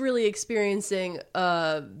 she's really experiencing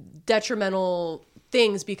detrimental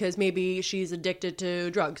things because maybe she's addicted to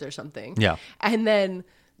drugs or something. Yeah. And then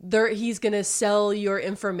he's going to sell your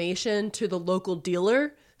information to the local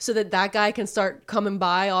dealer so that guy can start coming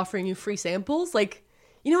by offering you free samples. Like,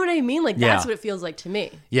 you know what I mean? Like, that's what it feels like to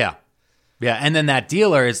me. Yeah. Yeah. And then that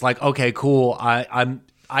dealer is like, okay, cool.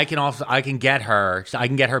 I can get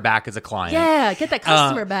her back as a client. Yeah, get that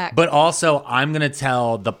customer back. But also, I'm going to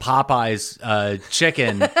tell the Popeyes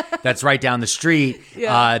chicken that's right down the street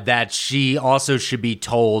that she also should be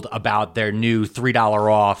told about their new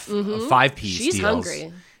 $3 off 5-piece deals. She's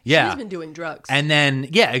hungry. Yeah. She's been doing drugs. And then,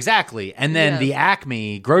 exactly. And then the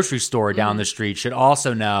Acme grocery store down the street should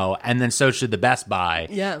also know, and then so should the Best Buy.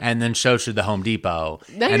 Yeah. And then so should the Home Depot.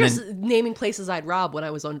 Now you're just naming places I'd rob when I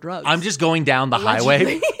was on drugs. I'm just going down the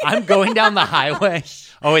highway. I'm going down the highway.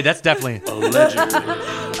 Oh, wait, that's definitely...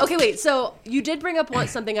 Allegedly. Okay, wait. So you did bring up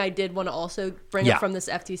something I did want to also bring up from this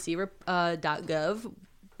FTC.gov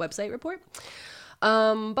website report.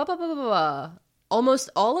 Almost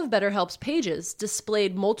all of BetterHelp's pages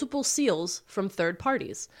displayed multiple seals from third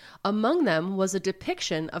parties. Among them was a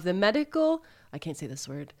depiction of the medical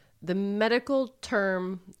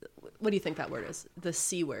term. What do you think that word is? The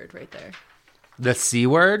C word right there. The C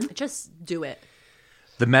word? Just do it.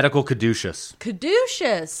 The medical caduceus.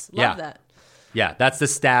 Caduceus. Love that. Yeah, that's the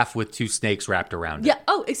staff with 2 snakes wrapped around it. Yeah.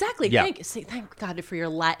 Oh, exactly. Yeah. Thank God for your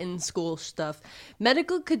Latin school stuff.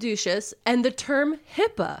 Medical caduceus and the term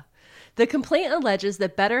HIPAA. The complaint alleges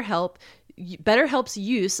that BetterHelp's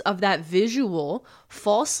use of that visual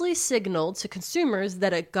falsely signaled to consumers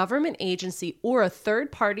that a government agency or a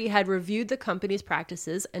third party had reviewed the company's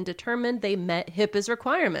practices and determined they met HIPAA's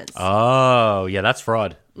requirements. Oh, yeah, that's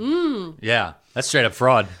fraud. Yeah, that's straight up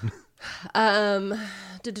fraud. Oh,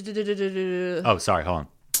 sorry, hold on.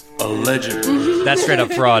 Allegedly. That's straight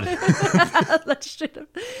up fraud.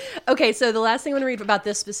 Okay, so the last thing I want to read about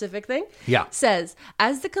this specific thing says,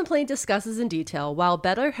 as the complaint discusses in detail, while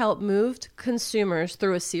BetterHelp moved consumers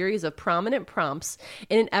through a series of prominent prompts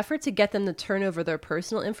in an effort to get them to turn over their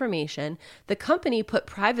personal information, the company put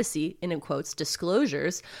privacy, in quotes,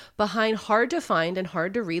 disclosures behind hard to find and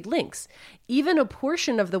hard to read links. Even a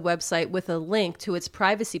portion of the website with a link to its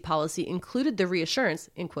privacy policy included the reassurance,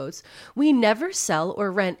 in quotes, we never sell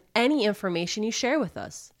or rent any information you share with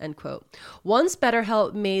us, end quote. Once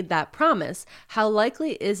BetterHelp made that promise, how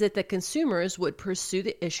likely is it that consumers would pursue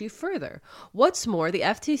the issue further? What's more, the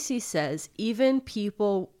FTC says even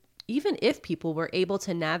if people were able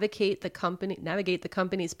to navigate the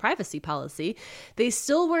company's privacy policy, they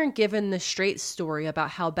still weren't given the straight story about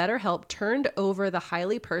how BetterHelp turned over the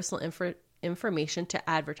highly personal information to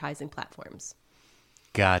advertising platforms.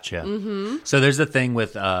 Gotcha. Mm-hmm. So there's the thing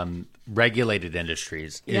with regulated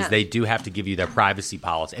industries is they do have to give you their privacy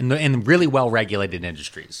policy. And really well-regulated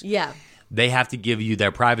industries. Yeah. They have to give you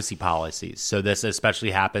their privacy policies. So this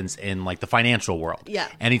especially happens in like the financial world. Yeah.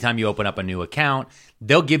 Anytime you open up a new account,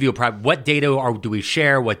 they'll give you what data do we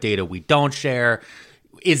share, what data we don't share.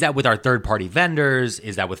 Is that with our third-party vendors?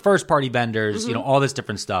 Is that with first-party vendors? Mm-hmm. All this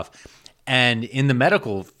different stuff. And in the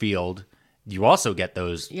medical field, you also get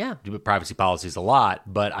those privacy policies a lot.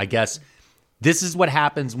 But I guess this is what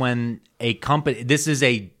happens when a company, this is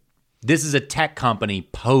a tech company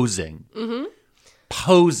posing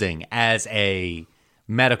as a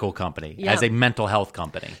medical company, as a mental health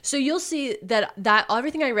company. So you'll see that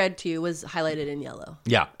everything I read to you was highlighted in yellow.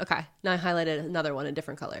 Yeah. Okay. Now I highlighted another one in a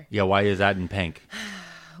different color. Yeah. Why is that in pink?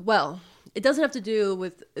 Well, it doesn't have to do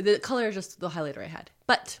with the color, just the highlighter I had.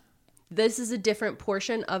 But this is a different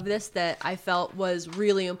portion of this that I felt was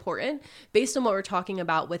really important based on what we're talking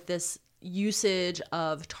about with this usage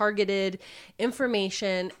of targeted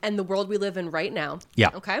information and the world we live in right now. Yeah.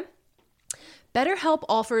 Okay. BetterHelp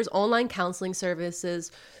offers online counseling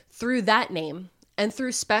services through that name and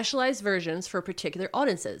through specialized versions for particular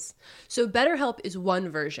audiences. So BetterHelp is one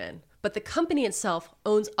version, but the company itself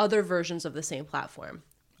owns other versions of the same platform.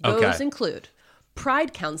 Those include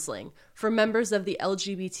Pride Counseling for members of the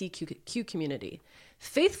LGBTQ community,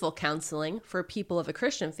 Faithful Counseling for people of a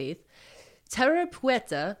Christian faith,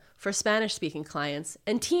 Terapeuta for Spanish-speaking clients,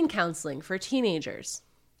 and Teen Counseling for teenagers.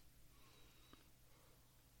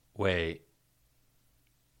 Wait.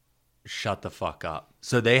 Shut the fuck up.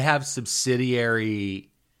 So they have subsidiary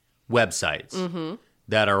websites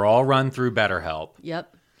that are all run through BetterHelp.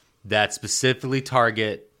 Yep. That specifically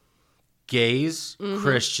target gays,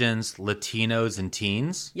 Christians, Latinos, and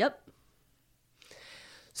teens. Yep.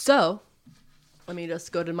 So, let me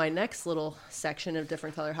just go to my next little section of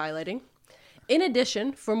different color highlighting. In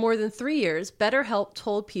addition, for more than 3 years, BetterHelp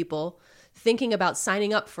told people thinking about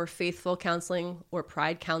signing up for Faithful Counseling or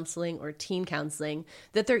Pride Counseling or Teen Counseling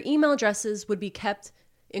that their email addresses would be kept,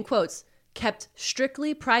 in quotes, kept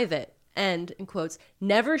strictly private and, in quotes,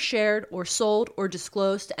 never shared or sold or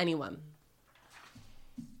disclosed to anyone.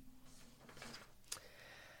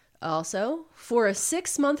 Also, for a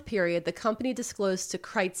 6-month period, the company disclosed to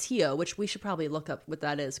Criteo, which we should probably look up what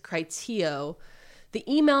that is, Criteo, the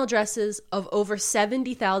email addresses of over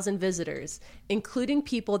 70,000 visitors, including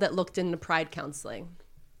people that looked into Pride Counseling.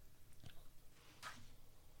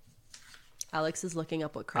 Alex is looking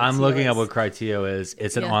up what Criteo is. I'm looking up what Criteo is.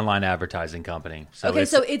 It's an online advertising company. So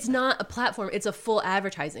it's not a platform. It's a full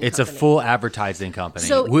advertising company. It's a full advertising company.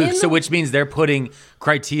 So which means they're putting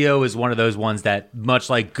Criteo is one of those ones that, much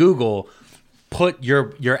like Google, put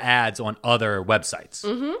your ads on other websites.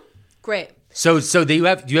 Mm-hmm. Great. So you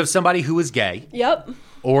have somebody who is gay. Yep.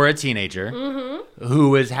 Or a teenager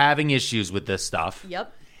who is having issues with this stuff.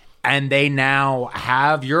 Yep. And they now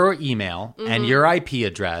have your email and your IP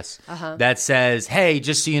address that says, hey,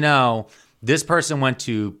 just so you know, this person went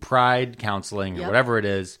to Pride Counseling or whatever it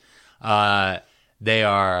is, They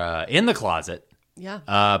are in the closet. Yeah.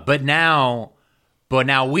 But now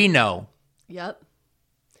we know. Yep.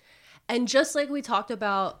 And just like we talked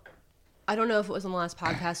about, I don't know if it was on the last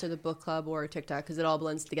podcast or the book club or TikTok, because it all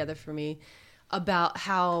blends together for me, about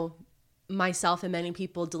how myself and many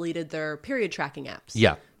people deleted their period tracking apps.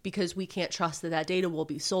 Yeah. Because we can't trust that data will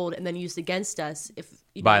be sold and then used against us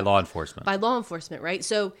by law enforcement. By law enforcement, right?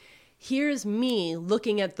 So here's me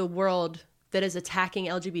looking at the world that is attacking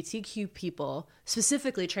LGBTQ people,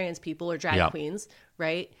 specifically trans people or drag queens,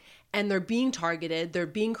 right? And they're being targeted, they're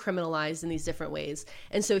being criminalized in these different ways.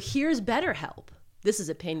 And so here's BetterHelp. This is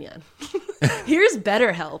opinion. Here's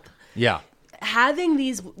BetterHelp. Yeah. Having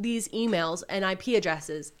these emails and IP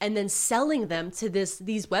addresses and then selling them to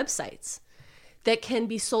these websites that can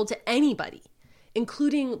be sold to anybody,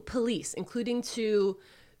 including police, including to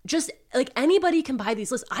just like anybody can buy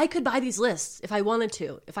these lists. I could buy these lists if I wanted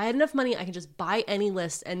to. If I had enough money, I can just buy any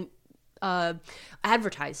list and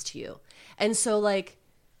advertise to you. And so like,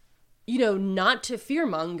 you know, not to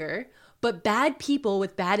fearmonger, but bad people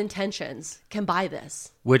with bad intentions can buy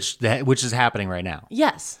this. Which is happening right now.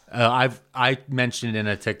 Yes. I mentioned in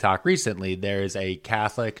a TikTok recently, there is a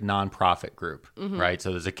Catholic nonprofit group, right?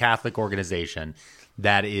 So there's a Catholic organization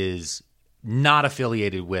that is not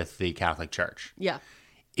affiliated with the Catholic Church. Yeah.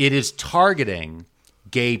 It is targeting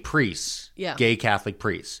gay priests, gay Catholic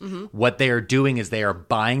priests. What they are doing is they are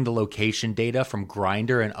buying the location data from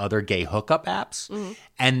Grindr and other gay hookup apps,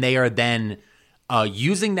 and they are then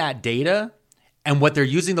using that data. And what they're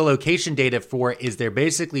using the location data for is they're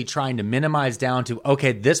basically trying to minimize down to,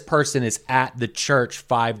 okay, this person is at the church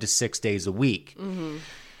 5 to 6 days a week.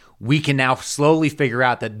 We can now slowly figure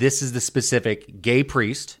out that this is the specific gay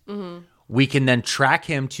priest. We can then track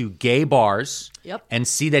him to gay bars and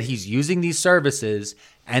see that he's using these services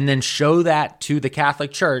and then show that to the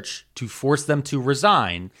Catholic Church to force them to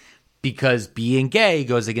resign because being gay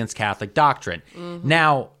goes against Catholic doctrine.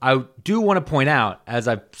 Now, I do want to point out, as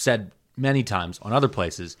I've said many times on other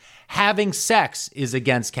places, having sex is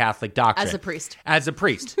against Catholic doctrine. As a priest. As a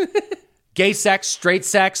priest. Gay sex, straight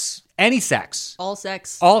sex, any sex. All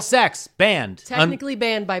sex. All sex, banned. Technically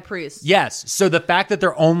banned by priests. Yes. So the fact that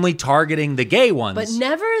they're only targeting the gay ones. But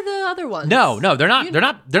never the other ones. No, they're not.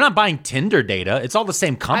 They're not buying Tinder data. It's all the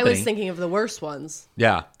same company. I was thinking of the worst ones.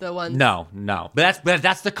 Yeah. The ones. No. But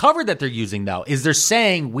that's the cover that they're using though. Is they're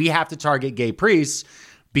saying we have to target gay priests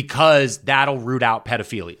because that'll root out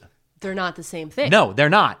pedophilia. They're not the same thing. No, they're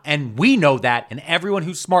not. And we know that, and everyone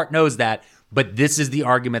who's smart knows that, but this is the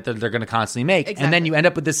argument that they're going to constantly make. Exactly. And then you end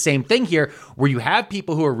up with the same thing here where you have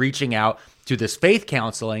people who are reaching out to this faith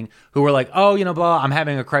counseling who are like, oh, you know, blah, I'm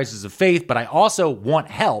having a crisis of faith, but I also want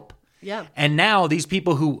help. Yeah. And now these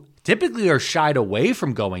people who typically are shied away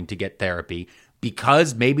from going to get therapy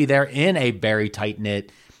because maybe they're in a very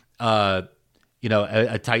tight-knit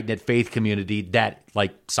a tight-knit faith community that,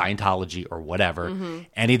 like Scientology or whatever,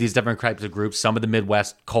 any of these different types of groups, some of the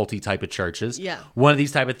Midwest culty type of churches, one of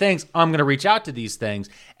these type of things, I'm going to reach out to these things.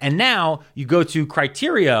 And now you go to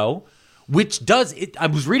Criterio, which does it. I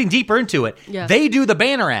was reading deeper into it. Yeah. They do the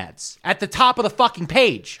banner ads at the top of the fucking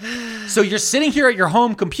page. So you're sitting here at your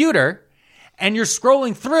home computer and you're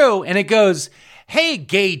scrolling through and it goes, hey,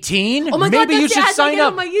 gay teen, oh my maybe God, you should sign up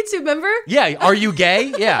on my YouTube, remember? Yeah, are you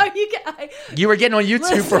gay? Yeah. Are you gay? You were getting on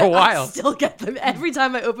YouTube for a while. I still get them every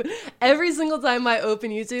single time I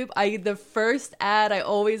open YouTube. The first ad I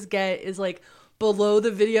always get is like below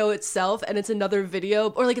the video itself, and it's another video,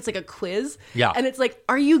 or like it's like a quiz. Yeah. And it's like,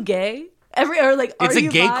 are you gay? It's a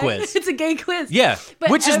gay quiz. It's a gay quiz. Yeah,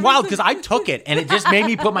 which is wild because I took it and it just made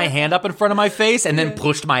me put my hand up in front of my face and then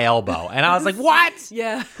pushed my elbow. And I was like, what?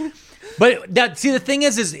 Yeah. But the thing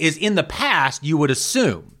is in the past, you would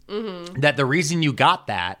assume that the reason you got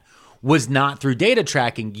that was not through data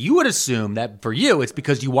tracking. You would assume that for you, it's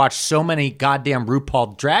because you watch so many goddamn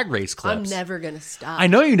RuPaul Drag Race clips. I'm never going to stop. I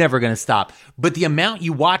know you're never going to stop, but the amount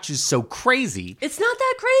you watch is so crazy. It's not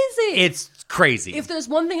that crazy. It's crazy. If there's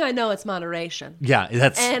one thing I know, it's moderation. Yeah,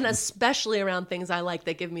 and especially around things I like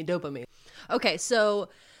that give me dopamine. Okay, so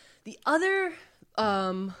the other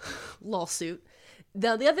lawsuit.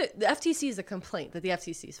 The FTC is a complaint that the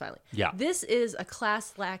FTC is filing. Yeah. This is a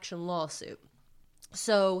class action lawsuit.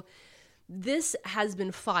 So this has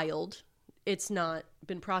been filed. It's not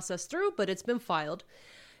been processed through, but it's been filed.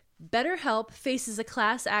 BetterHelp faces a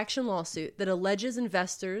class action lawsuit that alleges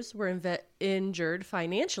investors were injured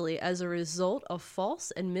financially as a result of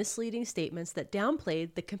false and misleading statements that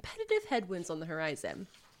downplayed the competitive headwinds on the horizon.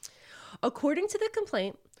 According to the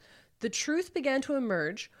complaint, the truth began to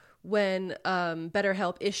emerge when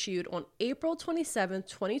BetterHelp issued on April 27,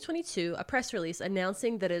 2022, a press release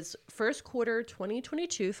announcing that its first quarter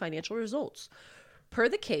 2022 financial results Per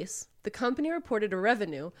the case, the company reported a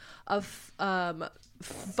revenue of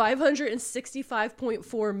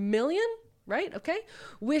 $565.4 million, right? Okay.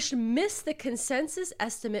 Which missed the consensus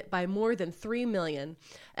estimate by more than $3 million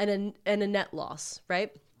and a net loss,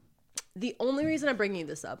 right? The only reason I'm bringing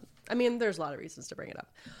this up, I mean, there's a lot of reasons to bring it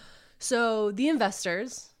up. So the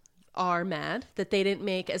investors are mad that they didn't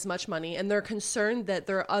make as much money, and they're concerned that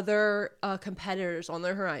there are other competitors on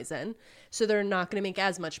their horizon, so they're not going to make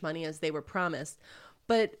as much money as they were promised.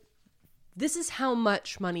 But this is how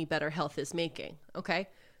much money Better Health is making, okay?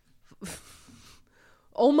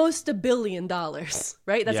 Almost $1 billion,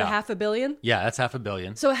 right? That's $500 million? Yeah, that's $500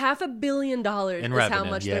 million. So $500 million is revenue, how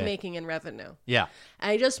much they're making in revenue. Yeah.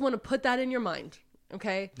 And I just want to put that in your mind,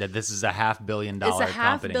 okay? That this is a $500 million company. It's a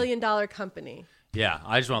 $500 million company. Yeah,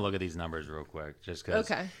 I just want to look at these numbers real quick, just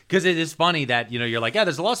because. Okay. Because it is funny that you're like, yeah,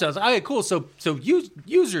 there's a lawsuit. I was like, okay, cool. So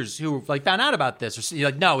users who like found out about this, or you're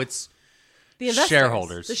like, no, it's the investors,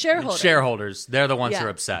 shareholders. The shareholders. Shareholders. They're the ones who are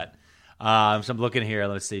upset. So I'm looking here.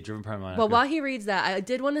 Let's see. Driven Prime. Well, while he reads that, I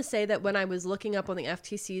did want to say that when I was looking up on the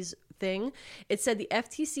FTC's thing, it said the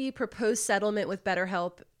FTC proposed settlement with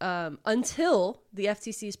BetterHelp until the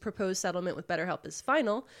FTC's proposed settlement with BetterHelp is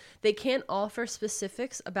final. They can't offer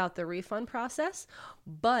specifics about the refund process,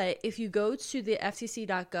 but if you go to the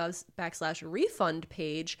ftc.gov/refund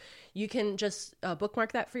page, you can just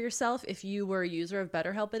bookmark that for yourself if you were a user of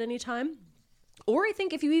BetterHelp at any time. Or I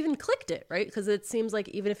think if you even clicked it, right? Because it seems like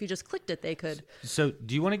even if you just clicked it, they could. So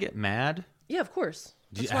do you want to get mad? Yeah, of course.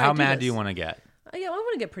 How mad do you want to get? Yeah, I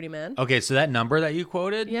want to get pretty mad. Okay, so that number that you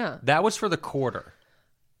quoted, that was for the quarter.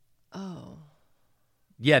 Oh.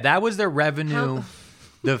 Yeah, that was their revenue.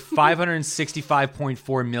 The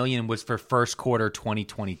 $565.4 million was for first quarter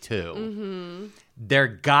 2022. Mm-hmm. Their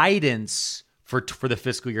guidance for the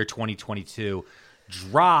fiscal year 2022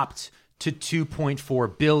 dropped to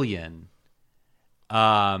 $2.4 billion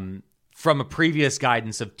from a previous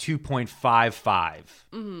guidance of 2.55.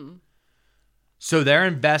 Mm-hmm. So their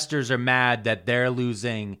investors are mad that they're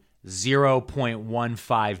losing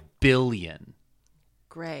 $0.15 billion.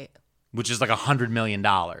 Great. Which is like $100 million.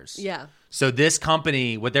 Yeah. So this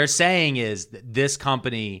company, what they're saying is that this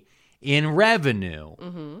company in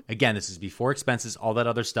revenue, again, this is before expenses, all that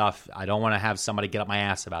other stuff. I don't want to have somebody get up my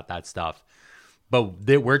ass about that stuff. But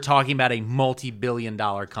we're talking about a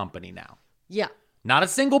multi-billion-dollar company now. Yeah. Not a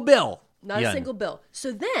single bill. Not a single bill.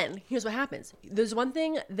 So then, here's what happens. There's one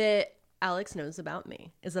thing that Alex knows about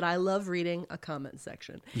me is that I love reading a comment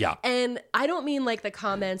section. Yeah. And I don't mean like the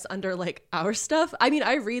comments under like our stuff. I mean,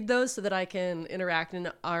 I read those so that I can interact,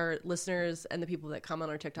 and our listeners and the people that comment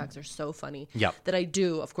on our TikToks are so funny that I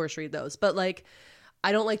do, of course, read those. But like,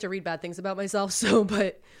 I don't like to read bad things about myself.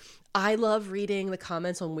 But I love reading the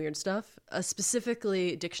comments on weird stuff,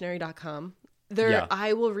 specifically dictionary.com.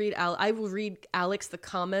 I will read Alex the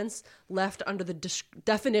comments left under the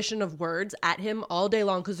definition of words at him all day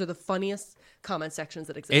long because they're the funniest comment sections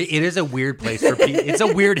that exist. It is a weird place for people. It's a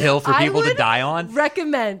weird hill for people to die on.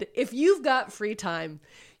 Recommend, if you've got free time,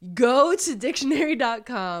 go to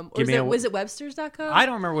dictionary.com. Or was it Webster's.com? I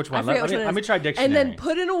don't remember which one. Let me try dictionary. And then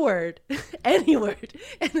put in a word, any word,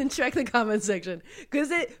 and then check the comment section.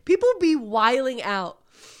 Because people be wiling out.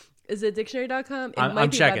 Is it dictionary.com?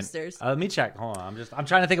 I'm checking. Webster's. Let me check. Hold on. I'm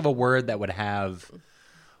trying to think of a word that would have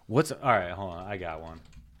all right, hold on. I got one.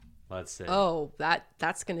 Let's see. Oh,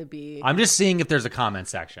 that's going to be. I'm just seeing if there's a comment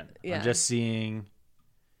section. Yeah. I'm just seeing.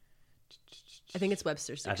 I think it's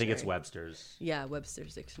Webster's Dictionary. I think it's Webster's. Yeah,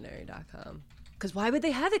 webstersdictionary.com. Because why would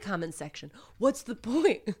they have a comment section? What's the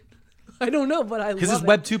point? I don't know, but I love it. Because it's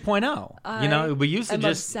Web 2.0. We used to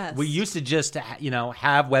just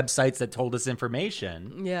have websites that told us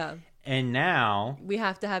information. Yeah. And now we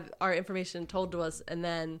have to have our information told to us, and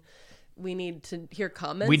then we need to hear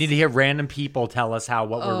comments. We need to hear random people tell us how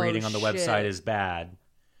what we're reading on the website is bad.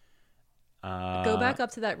 Go back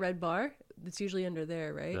up to that red bar. It's usually under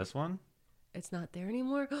there, right? This one? It's not there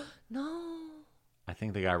anymore? No. I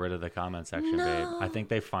think they got rid of the comment section, babe. I think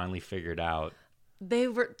they finally figured out.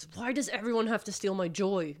 Why does everyone have to steal my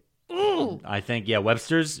joy? I think,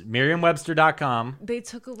 Webster's, Merriam-Webster.com. They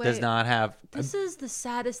took away. Does not have. This is the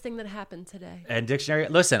saddest thing that happened today. And dictionary.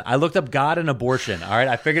 Listen, I looked up God and abortion. All right.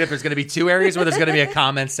 I figured if there's going to be two areas where there's going to be a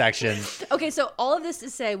comment section. Okay. So all of this to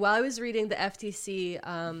say, while I was reading the FTC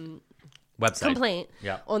website complaint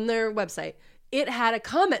on their website, it had a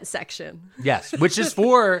comment section. Yes. Which is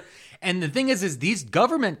for. And the thing is these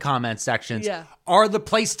government comment sections are the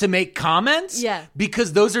place to make comments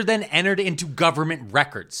because those are then entered into government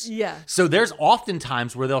records. Yeah. So there's often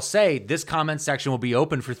times where they'll say this comment section will be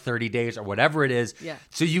open for 30 days or whatever it is. Yeah.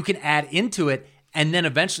 So you can add into it And then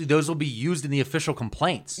eventually those will be used in the official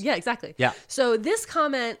complaints. Yeah, exactly. Yeah. So this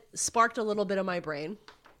comment sparked a little bit of my brain.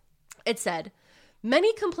 It said,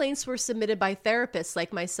 many complaints were submitted by therapists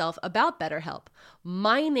like myself about BetterHelp,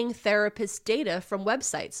 mining therapists' data from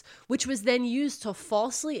websites, which was then used to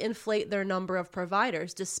falsely inflate their number of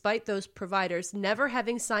providers, despite those providers never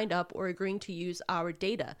having signed up or agreeing to use our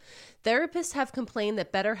data. Therapists have complained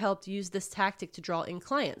that BetterHelp used this tactic to draw in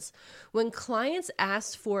clients. When clients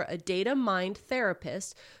asked for a data-mined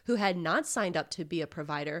therapist who had not signed up to be a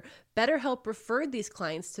provider, BetterHelp referred these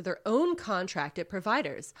clients to their own contracted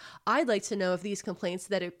providers. I'd like to know if these complaints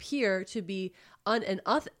that appear to be an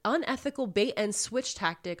unethical bait and switch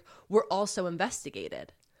tactic were also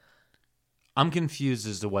investigated. I'm confused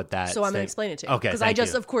as to what that So I'm going to explain it to you. Okay, because I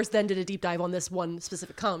just, of course, then did a deep dive on this one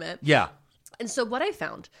specific comment. Yeah. And so what I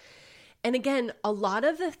found, and again, a lot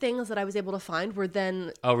of the things that I was able to find were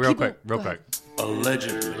then... real quick.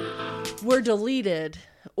 Allegedly. Were deleted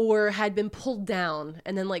or had been pulled down.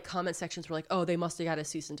 And then like comment sections were like, oh, they must have got a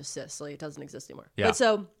cease and desist. Like it doesn't exist anymore. Yeah. But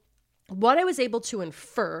so what I was able to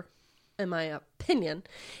infer, in my opinion,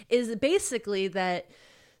 is basically that...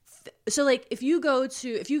 So like if you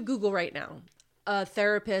Google right now, a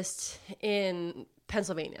therapist in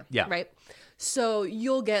Pennsylvania, yeah. right? So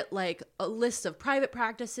you'll get like a list of private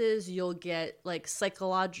practices. You'll get like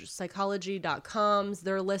psychology.com's,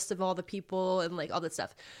 their list of all the people and like all that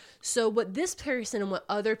stuff. So what this person and what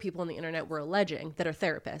other people on the internet were alleging that are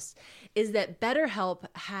therapists is that BetterHelp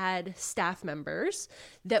had staff members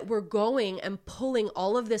that were going and pulling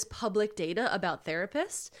all of this public data about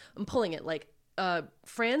therapists and pulling it like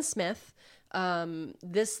Fran Smith,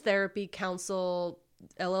 this therapy council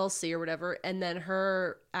LLC or whatever, and then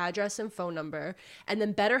her address and phone number, and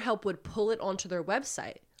then BetterHelp would pull it onto their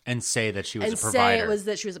website and say that she was a provider. And say it was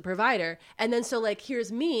that she was a provider. And then so like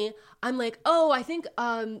here's me, I'm like, oh, I think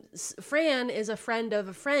Fran is a friend of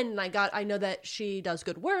a friend, and I know that she does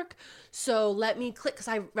good work, so let me click, because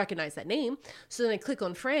I recognize that name. So then I click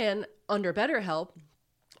on Fran under BetterHelp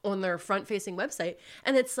on their front-facing website,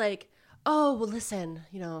 and it's like, oh, well, listen,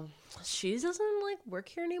 she doesn't like work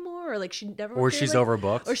here anymore, or like she never worked here,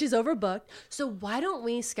 overbooked. Or she's overbooked. So why don't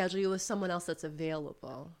we schedule you with someone else that's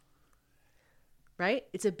available? Right?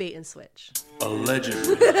 It's a bait and switch.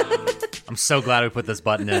 Allegedly. I'm so glad we put this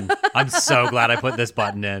button in. I'm so glad I put this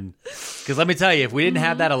button in. Because let me tell you, if we didn't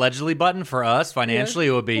have that allegedly button for us, financially,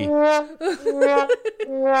 it would be...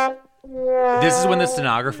 This is when the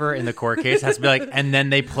stenographer in the court case has to be like, and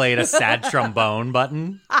then they played a sad trombone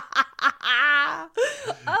button.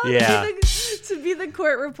 Yeah. To be the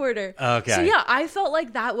court reporter. Okay. So yeah, I felt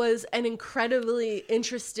like that was an incredibly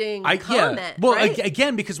interesting comment. Yeah. Well, right?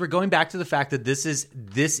 Again, because we're going back to the fact that this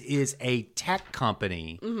is a tech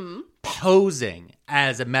company posing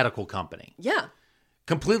as a medical company. Yeah.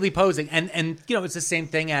 Completely posing. And it's the same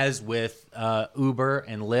thing as with Uber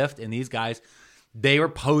and Lyft and these guys. They are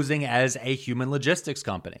posing as a human logistics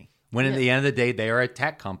company when at the end of the day, they are a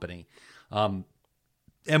tech company.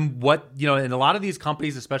 And what, in a lot of these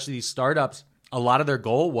companies, especially these startups, a lot of their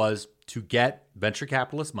goal was to get venture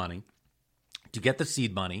capitalist money, to get the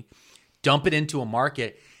seed money, dump it into a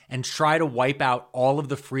market, and try to wipe out all of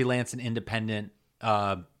the freelance and independent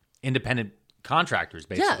contractors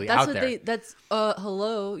basically that's out what there.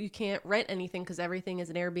 Hello, you can't rent anything because everything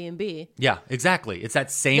is an Airbnb. Yeah, exactly. It's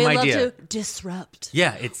that same they idea. Love to disrupt.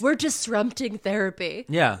 Yeah, we're disrupting therapy.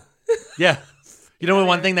 Yeah. Yeah.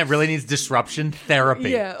 One thing that really needs disruption?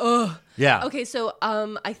 Therapy. Yeah. Ugh. Yeah. Okay, so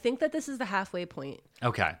I think that this is the halfway point.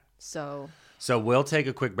 Okay. So we'll take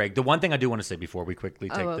a quick break. The one thing I do want to say before we quickly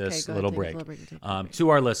take this little break, to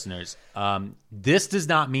our listeners, this does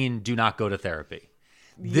not mean do not go to therapy.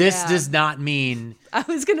 This does not mean... I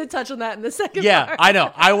was going to touch on that in the second part. part. I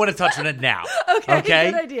know. I want to touch on it now.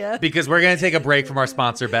 Okay, good idea. Because we're going to take a break from our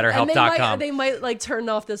sponsor, BetterHelp.com. They might like turn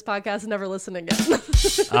off this podcast and never listen again.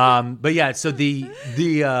 But yeah, so I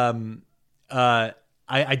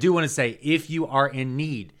do want to say, if you are in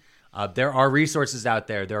need, there are resources out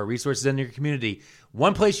there. There are resources in your community.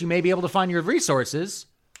 One place you may be able to find your resources,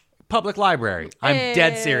 public library. I'm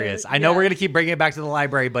dead serious. I know we're going to keep bringing it back to the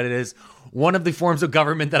library, but it is one of the forms of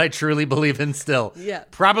government that I truly believe in still. Yeah.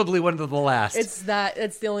 Probably one of the last. It's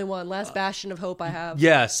the only one. Last bastion of hope I have.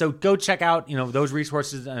 Yeah. So go check out, those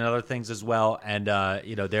resources and other things as well. And,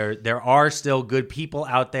 there are still good people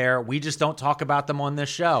out there. We just don't talk about them on this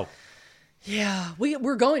show. Yeah,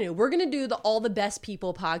 we're going to do the All the Best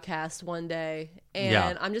People podcast one day,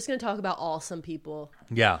 and I'm just going to talk about awesome people.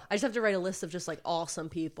 Yeah, I just have to write a list of just like awesome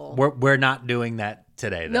people. We're not doing that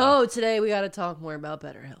today, though. No, today we got to talk more about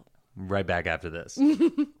BetterHelp. Right back after this.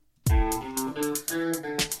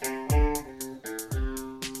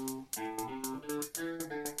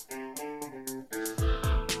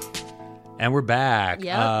 And we're back.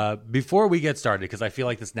 Yep. Before we get started, because I feel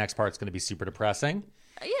like this next part's going to be super depressing.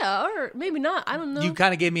 Yeah, or maybe not. I don't know. You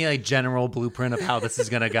kind of gave me a general blueprint of how this is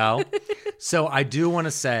going to go. So I do want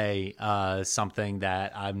to say something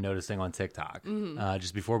that I'm noticing on TikTok,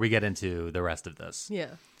 just before we get into the rest of this.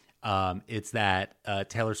 Yeah. It's that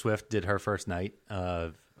Taylor Swift did her first night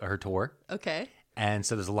of her tour. Okay. And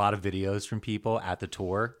so there's a lot of videos from people at the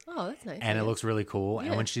tour. Oh, that's nice. And it looks really cool. Yeah.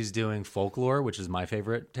 And when she's doing Folklore, which is my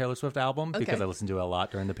favorite Taylor Swift album, because I listened to it a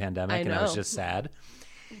lot during the pandemic and I was just sad.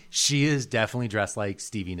 She is definitely dressed like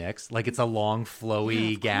Stevie Nicks. Like it's a long,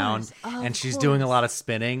 flowy gown. And she's doing a lot of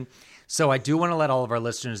spinning. So I do want to let all of our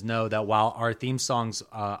listeners know that while our theme songs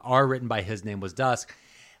are written by His Name Was Dusk,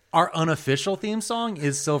 our unofficial theme song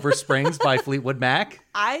is Silver Springs by Fleetwood Mac.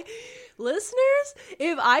 Listeners,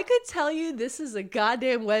 if I could tell you this is a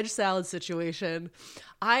goddamn wedge salad situation,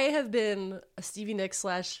 I have been a Stevie Nicks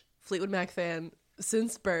 / Fleetwood Mac fan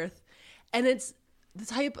since birth. And it's the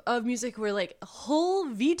type of music where like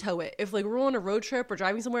he'll veto it. If like we're on a road trip or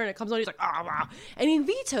driving somewhere and it comes on, he's like, wow. And he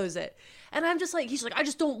vetoes it. And I'm just like, he's like, I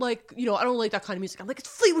just don't like, I don't like that kind of music. I'm like, it's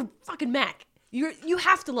Fleetwood fucking Mac. You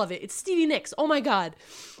have to love it. It's Stevie Nicks. Oh my God.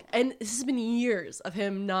 And this has been years of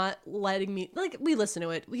him not letting me, like, we listen to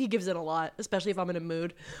it. He gives it a lot, especially if I'm in a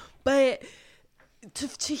mood. But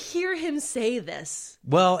to hear him say this,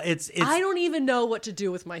 well, it's I don't even know what to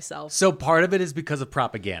do with myself. So part of it is because of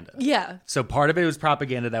propaganda. Yeah. So part of it was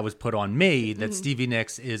propaganda that was put on me that Stevie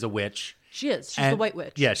Nicks is a witch. She is. She's the white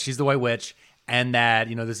witch. Yeah, she's the white witch. And that,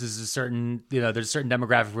 this is a certain, there's a certain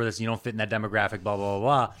demographic for this. You don't fit in that demographic, blah, blah,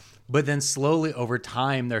 blah, blah. But then slowly over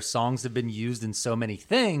time, their songs have been used in so many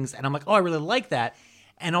things. And I'm like, oh, I really like that.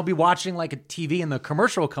 And I'll be watching like a TV and the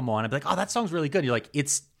commercial will come on. I'll be like, oh, that song's really good. You're like,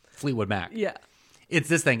 it's Fleetwood Mac. Yeah. It's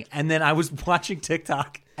this thing. And then I was watching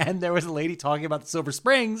TikTok and there was a lady talking about the Silver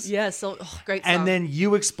Springs. Yeah, so great song. And then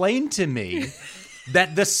you explained to me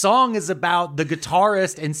that the song is about the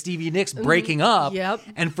guitarist and Stevie Nicks breaking up. Yep.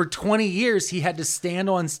 And for 20 years, he had to stand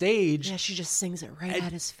on stage. Yeah, she just sings it right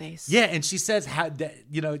at his face. Yeah, and she says how that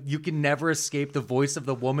you can never escape the voice of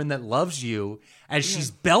the woman that loves you, as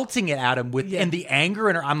she's belting it at him with and the anger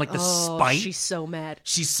in her. I'm like the spite. She's so mad.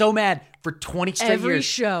 She's so mad for 20 straight years. Every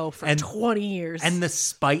show for 20 years. And the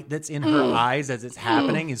spite that's in her eyes as it's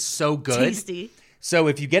happening is so good. Tasty. So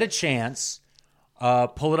if you get a chance,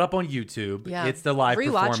 pull it up on YouTube. Yeah. It's the live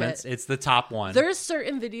Rewatch performance. it. It's the top one. There's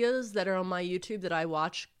certain videos that are on my YouTube that I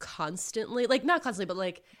watch constantly. Like, not constantly, but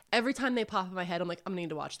like every time they pop in my head, I'm like, I'm gonna need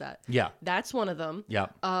to watch that. Yeah. That's one of them.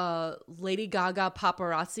 Yep. Lady Gaga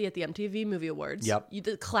Paparazzi at the MTV Movie Awards. Yep.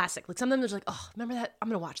 The classic. Like sometimes there's like, oh, remember that? I'm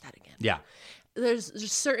gonna watch that again. Yeah. There's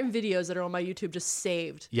just certain videos that are on my YouTube just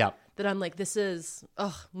saved. Yep. That I'm like, this is,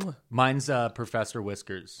 Mine's Professor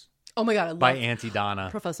Whiskers. Oh my God, I love by Auntie Donna.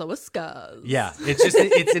 Professor Whiskers. Yeah,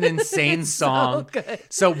 it's an insane song. So good.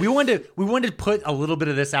 So we wanted to put a little bit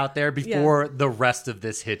of this out there before the rest of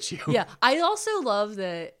this hits you. Yeah, I also love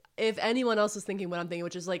that if anyone else is thinking what I'm thinking,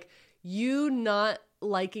 which is like you not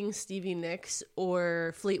liking Stevie Nicks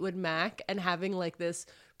or Fleetwood Mac and having like this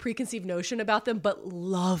preconceived notion about them, but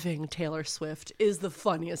loving Taylor Swift is the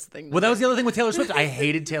funniest thing. Well, that was the other thing with Taylor Swift. I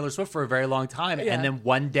hated Taylor Swift for a very long time, and then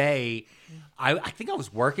one day, I think I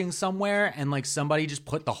was working somewhere, and like somebody just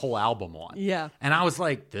put the whole album on. Yeah, and I was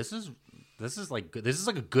like, this is like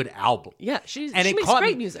a good album. Yeah, she makes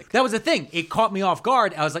great music. That was the thing. It caught me off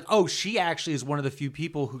guard. I was like, oh, she actually is one of the few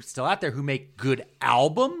people who's still out there who make good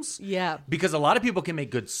albums. Yeah, because a lot of people can make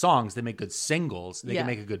good songs, they make good singles, they can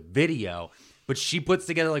make a good video. But she puts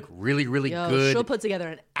together like really, really good. She'll put together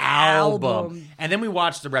an album. And then we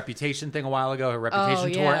watched the Reputation thing a while ago, her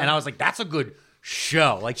Reputation tour, and I was like, that's a good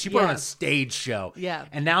show. Like she put on a stage show. Yeah.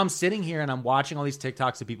 And now I'm sitting here and I'm watching all these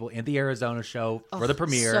TikToks of people in the Arizona show for the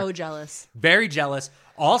premiere. So jealous. Very jealous.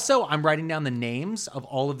 Also, I'm writing down the names of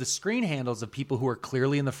all of the screen handles of people who are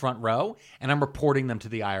clearly in the front row, and I'm reporting them to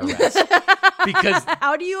the IRS. Because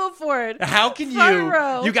how do you afford? How can front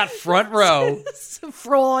row? You got front row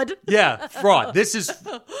fraud. Yeah, fraud. This is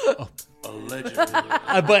allegedly.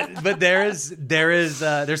 But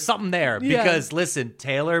there's something there because listen,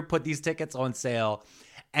 Taylor put these tickets on sale,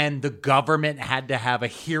 and the government had to have a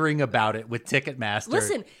hearing about it with Ticketmaster.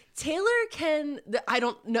 Listen, Taylor I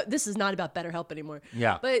don't know. This is not about BetterHelp anymore.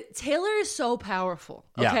 Yeah, but Taylor is so powerful.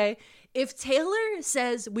 Okay. Yeah. If Taylor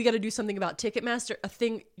says we got to do something about Ticketmaster, a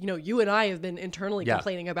thing, you and I have been internally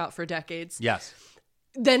complaining about for decades. Yes.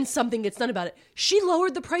 Then something gets done about it. She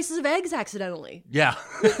lowered the prices of eggs accidentally. Yeah.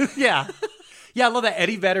 Yeah. Yeah, I love that.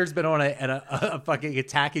 Eddie Vedder's been on a fucking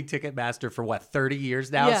attacking Ticketmaster for 30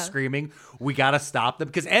 years now, screaming, we got to stop them.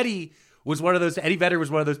 Because Eddie was one of those. Eddie Vedder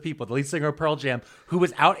was one of those people, the lead singer of Pearl Jam, who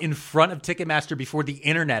was out in front of Ticketmaster before the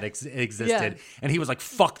internet existed, and he was like,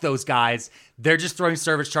 "Fuck those guys! They're just throwing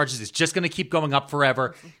service charges. It's just going to keep going up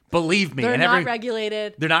forever. Believe me." They're not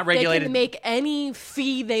regulated. They're not regulated. They can make any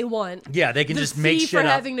fee they want. Yeah, they can just make shit up. The fee for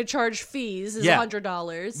having to charge fees is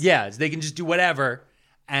 $100. Yeah, they can just do whatever.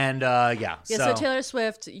 And so Taylor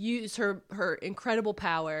Swift used her incredible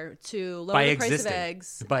power to lower the price of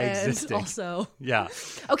eggs. By existing. Also. Yeah.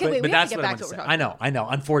 Okay, wait, we have to get back to what we're talking about. I know.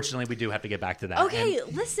 Unfortunately, we do have to get back to that. Okay,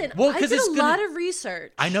 listen, I did a lot of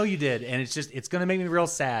research. I know you did, and it's going to make me real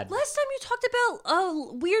sad. Last time you talked about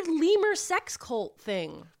a weird lemur sex cult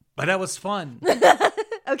thing. But that was fun.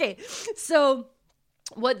 Okay, so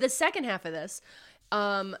what the second half of this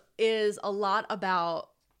is a lot about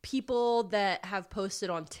people that have posted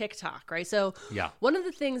on TikTok, right? So one of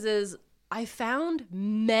the things is I found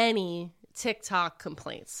many TikTok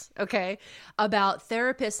complaints, okay, about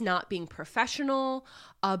therapists not being professional,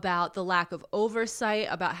 about the lack of oversight,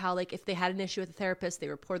 about how like if they had an issue with a therapist, they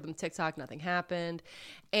reported them to TikTok, nothing happened.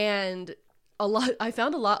 And I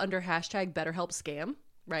found a lot under hashtag BetterHelp scam,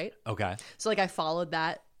 right? Okay. So like I followed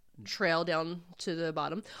that trail down to the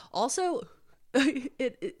bottom. Also,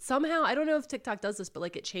 it somehow, I don't know if TikTok does this, but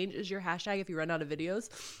like it changes your hashtag if you run out of videos,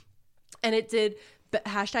 and it did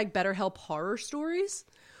hashtag BetterHelp horror stories.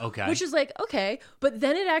 Okay. Which is like, okay. But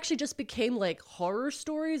then it actually just became like horror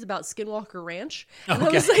stories about Skinwalker Ranch. And I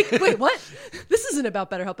was like, wait, what? This isn't about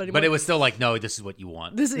BetterHelp anymore. But it was still like, no, this is what you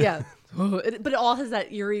want. But it all has that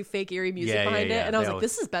fake eerie music behind it. And I was like,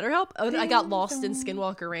 this is BetterHelp? I got lost in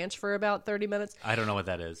Skinwalker Ranch for about 30 minutes. I don't know what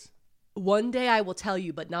that is. One day I will tell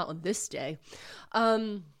you, but not on this day.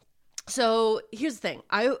 So here's the thing.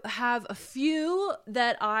 I have a few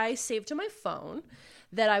that I saved to my phone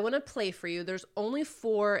that I want to play for you. There's only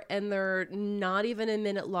 4, and they're not even a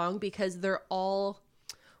minute long because they're all,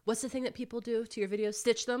 what's the thing that people do to your videos?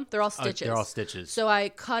 Stitch them? They're all stitches. They're all stitches. So I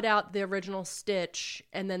cut out the original stitch,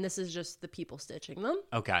 and then this is just the people stitching them.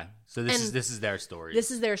 Okay. So this is their story.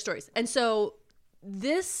 This is their stories. And so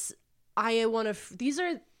these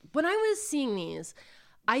are, when I was seeing these,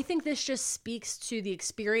 I think this just speaks to the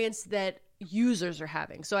experience that users are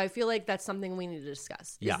having. So I feel like that's something we need to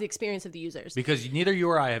discuss, is the experience of the users. Because neither you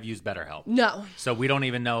or I have used BetterHelp. No. So we don't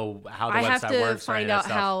even know how the website works. I have to find out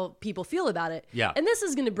how people feel about it. Yeah. And this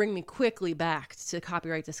is going to bring me quickly back to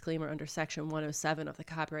copyright disclaimer under Section 107 of the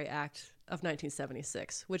Copyright Act of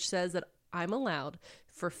 1976, which says that I'm allowed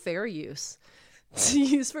for fair use to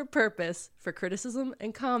use for purpose, for criticism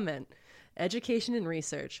and comment, education and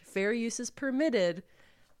research. Fair use is permitted,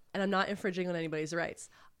 and I'm not infringing on anybody's rights.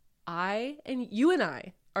 You and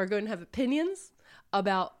I are going to have opinions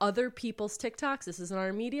about other people's TikToks. This isn't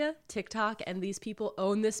our media. TikTok and these people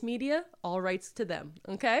own this media. All rights to them.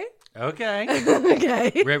 Okay? Okay.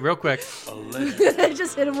 Okay. Real quick. I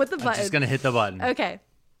just hit him with the button. I'm just going to hit the button. Okay.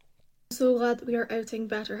 So glad that we are outing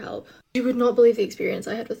BetterHelp. You would not believe the experience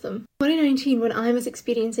I had with them. 2019, when I was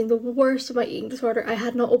experiencing the worst of my eating disorder, I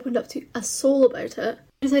had not opened up to a soul about it.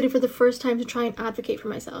 I decided for the first time to try and advocate for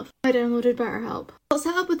myself. I downloaded BetterHelp. I got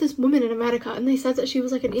set up with this woman in America, and they said that she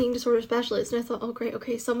was like an eating disorder specialist, and I thought, oh great,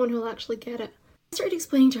 okay, someone who'll actually get it. I started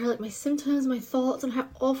explaining to her like my symptoms, my thoughts, and how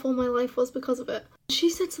awful my life was because of it. She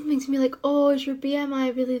said something to me like, oh, is your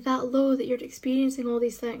BMI really that low that you're experiencing all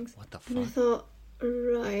these things? What the fuck? And I thought,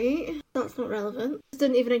 right, that's not relevant. I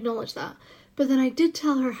didn't even acknowledge that. But then I did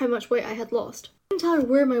tell her how much weight I had lost. I didn't tell her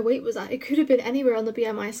where my weight was at. It could have been anywhere on the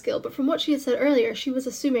BMI scale, but from what she had said earlier, she was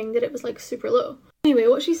assuming that it was like super low. Anyway,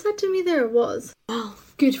 what she said to me there was, well,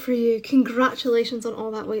 good for you. Congratulations on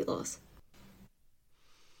all that weight loss.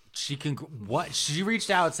 She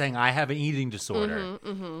reached out saying, I have an eating disorder.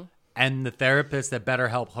 And the therapist that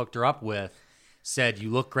BetterHelp hooked her up with said, you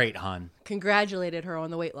look great, hon. Congratulated her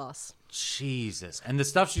on the weight loss. Jesus. And the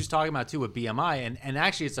stuff she's talking about, too, with BMI, and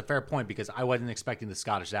actually it's a fair point because I wasn't expecting the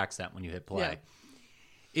Scottish accent when you hit play. Yeah.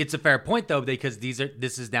 It's a fair point, though, because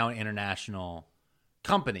this is now an international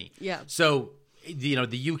company. Yeah. So,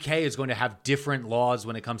 the UK is going to have different laws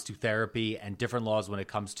when it comes to therapy and different laws when it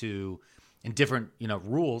comes to, and different,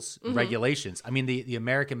 rules, regulations. I mean, the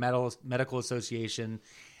American Medical Association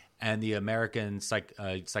and the American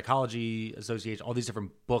Psychology Association, all these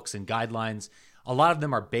different books and guidelines, a lot of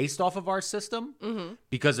them are based off of our system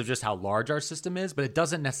because of just how large our system is, but it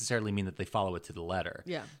doesn't necessarily mean that they follow it to the letter.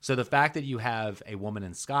 Yeah. So the fact that you have a woman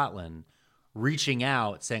in Scotland reaching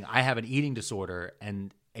out saying, I have an eating disorder,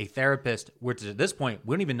 and a therapist, which at this point,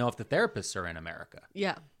 we don't even know if the therapists are in America.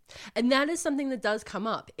 Yeah. And that is something that does come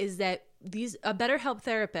up, is that a BetterHelp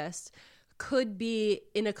therapist could be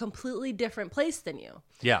in a completely different place than you.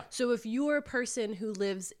 Yeah. So if you're a person who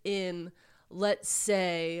lives in let's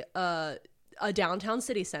say, a downtown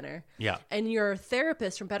city center. Yeah. And your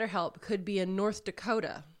therapist from BetterHelp could be in North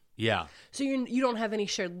Dakota. Yeah. So you don't have any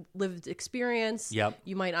shared lived experience. Yep.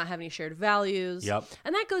 You might not have any shared values. Yep.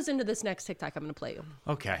 And that goes into this next TikTok I'm going to play you.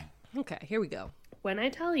 Okay. Okay, here we go. When I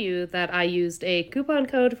tell you that I used a coupon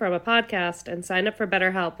code from a podcast and signed up for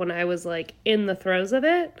BetterHelp when I was like in the throes of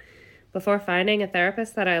it, before finding a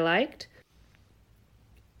therapist that I liked,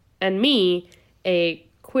 and me, a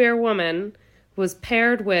queer woman, was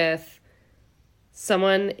paired with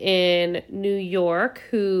someone in New York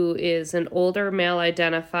who is an older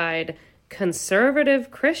male-identified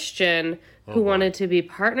conservative Christian who wanted to be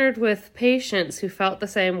partnered with patients who felt the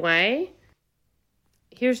same way.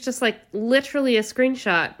 Here's just like literally a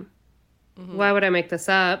screenshot. Why would I make this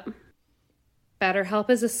up? BetterHelp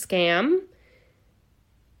is a scam.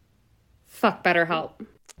 Fuck BetterHelp.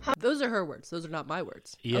 Those are her words. Those are not my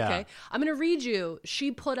words. Yeah. Okay. I'm going to read you.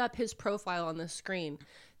 She put up his profile on the screen.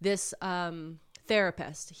 This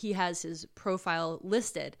therapist, he has his profile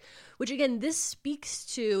listed, which again, this speaks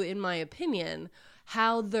to, in my opinion,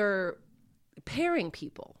 how they're pairing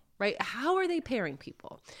people, right? How are they pairing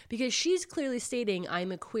people? Because she's clearly stating,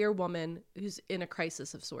 I'm a queer woman who's in a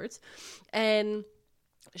crisis of sorts. And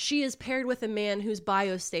she is paired with a man whose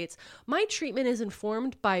bio states, my treatment is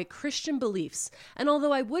informed by Christian beliefs. And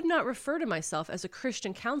although I would not refer to myself as a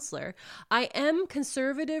Christian counselor, I am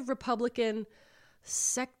conservative, Republican,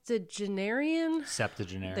 septuagenarian.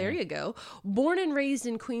 There you go. Born and raised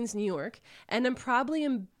in Queens, New York, and am probably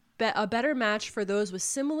a better match for those with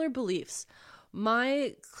similar beliefs.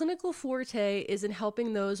 My clinical forte is in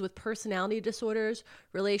helping those with personality disorders,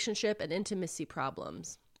 relationship, and intimacy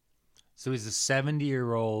problems. So he's a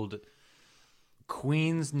 70-year-old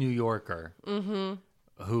Queens, New Yorker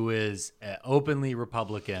who is openly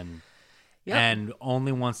Republican and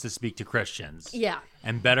only wants to speak to Christians. Yeah.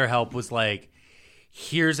 And BetterHelp was like,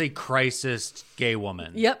 here's a crisis gay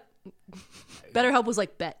woman. Yep. BetterHelp was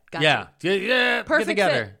like, bet. Gotcha. Yeah. Perfect get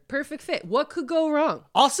together. fit. Perfect fit. What could go wrong?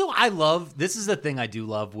 Also, I love, this is the thing I do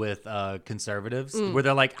love with conservatives, where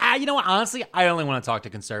they're like, you know what? Honestly, I only want to talk to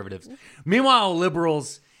conservatives. Meanwhile,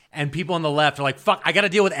 liberals and people on the left are like, fuck, I got to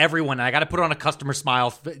deal with everyone. And I got to put on a customer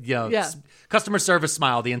smile, customer service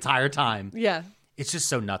smile the entire time. Yeah. It's just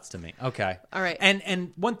so nuts to me. Okay. All right.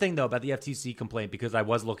 And one thing, though, about the FTC complaint, because I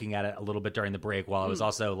was looking at it a little bit during the break while I was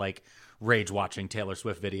also, like, rage watching Taylor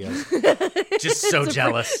Swift videos. Just so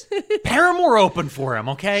jealous. Paramore opened for him,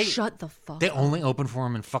 okay? Shut the fuck They up. only opened for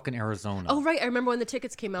him in fucking Arizona. Oh, right. I remember when the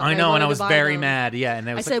tickets came out. I know, and I wanted was to buy very them. mad. Yeah. And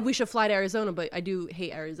I said we should fly to Arizona, but I do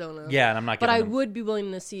hate Arizona. Yeah, and I'm not But getting I them. would be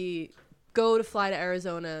willing to fly to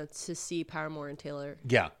Arizona to see Paramore and Taylor.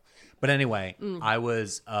 Yeah. But anyway, I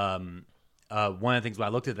was... one of the things when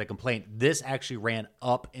I looked at the complaint, this actually ran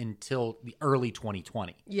up until the early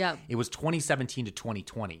 2020. Yeah. It was 2017 to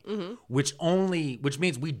 2020, which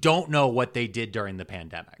means we don't know what they did during the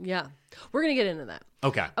pandemic. Yeah. We're going to get into that.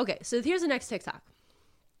 Okay. Okay, so here's the next TikTok.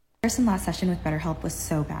 Person last session with BetterHelp was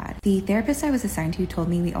so bad. The therapist I was assigned to told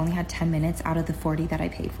me we only had 10 minutes out of the 40 that I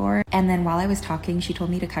paid for. And then while I was talking, she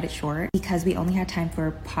told me to cut it short because we only had time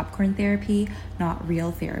for popcorn therapy, not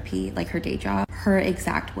real therapy, like her day job. Her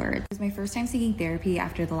exact words. It was my first time seeking therapy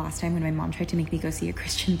after the last time when my mom tried to make me go see a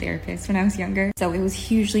Christian therapist when I was younger. So it was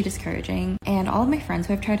hugely discouraging. And all of my friends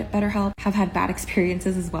who have tried BetterHelp have had bad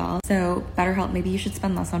experiences as well. So BetterHelp, maybe you should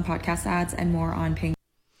spend less on podcast ads and more on paying.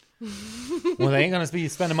 Well, they ain't going to be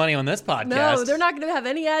spending money on this podcast. No, they're not going to have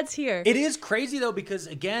any ads here. It is crazy, though, because,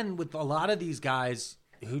 again, with a lot of these guys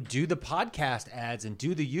who do the podcast ads and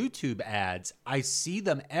do the YouTube ads, I see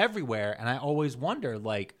them everywhere, and I always wonder,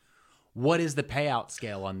 like, what is the payout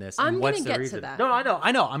scale on this? And I'm what's gonna the get reason? to that. No,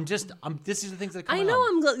 I know. This is the things that come I know.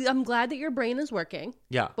 I'm glad that your brain is working.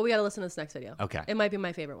 Yeah. But we got to listen to this next video. Okay. It might be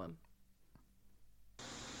my favorite one.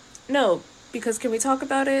 No, because can we talk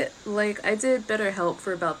about it? Like, I did BetterHelp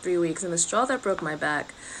for about 3 weeks, and the straw that broke my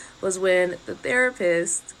back was when the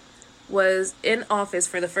therapist was in office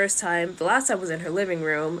for the first time. The last time was in her living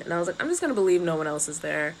room, and I was like, I'm just going to believe no one else is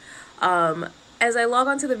there. As I log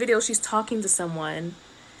onto the video, she's talking to someone,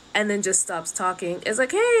 and then just stops talking. It's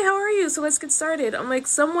like, hey, how are you? So let's get started. I'm like,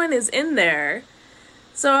 someone is in there.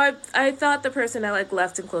 So I thought the person had, like,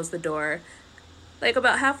 left and closed the door. Like,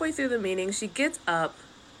 about halfway through the meeting, she gets up,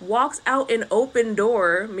 walks out an open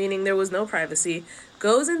door, meaning there was no privacy,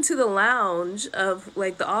 goes into the lounge of,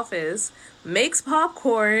 like, the office, makes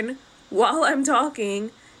popcorn while I'm talking,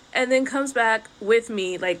 and then comes back with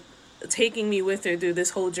me, like, taking me with her through this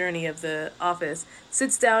whole journey of the office,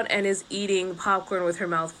 sits down and is eating popcorn with her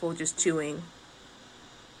mouth full, just chewing.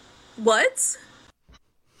 What?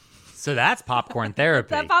 So that's popcorn therapy.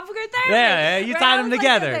 That popcorn therapy. Yeah, you tied them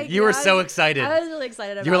together. Like, you were so excited. I was really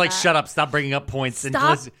excited about You were like, that. shut up, stop bringing up points.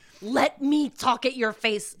 Stop. Let me talk at your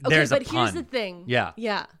face. Okay, There's a but here's pun. the thing. Yeah.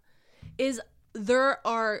 Yeah. Is there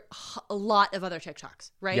are a lot of other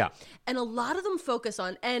TikToks, right? Yeah. And a lot of them focus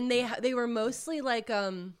on, and they were mostly like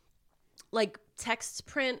text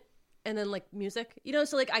print and then like music,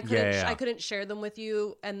 so like I couldn't share them with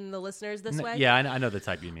you and the listeners this way. Yeah, I know the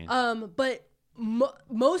type you mean. But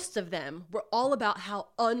most of them were all about how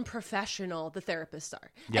unprofessional the therapists are.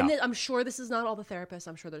 Yeah. And I'm sure this is not all the therapists.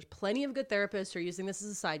 I'm sure there's plenty of good therapists who are using this as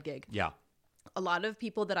a side gig. Yeah. A lot of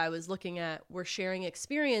people that I was looking at were sharing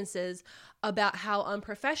experiences about how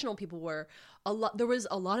unprofessional people were. There was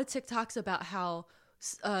a lot of TikToks about how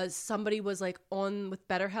somebody was like on with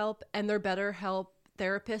BetterHelp, and their BetterHelp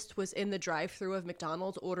therapist was in the drive-thru of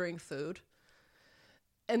McDonald's ordering food.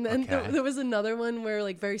 And then there was another one where,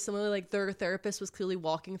 like, very similar, like their therapist was clearly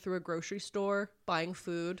walking through a grocery store buying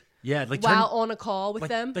food. Yeah, like while on a call with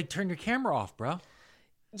them. Like, turn your camera off, bro.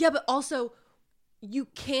 Yeah, but also, you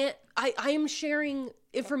can't. I am sharing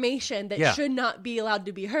information that should not be allowed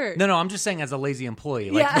to be heard. No, I'm just saying as a lazy employee.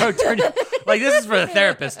 Like, bro, like this is for the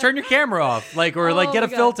therapist. Turn your camera off, like, or like get a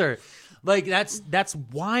filter. Like that's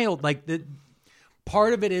wild. Like the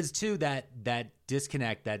part of it is too that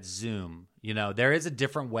disconnect, that Zoom. There is a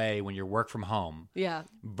different way when you work from home. Yeah.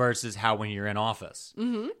 Versus how when you're in office.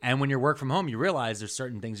 Mm-hmm. And when you work from home, you realize there's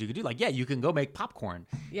certain things you can do. Like, yeah, you can go make popcorn.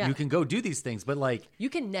 Yeah. You can go do these things, but like you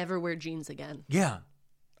can never wear jeans again. Yeah.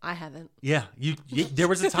 I haven't. Yeah, there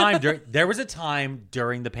was a time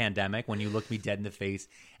during the pandemic when you looked me dead in the face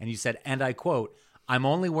and you said, and I quote, "I'm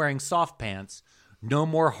only wearing soft pants. No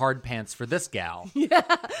more hard pants for this gal." Yeah,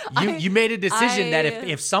 you made a decision that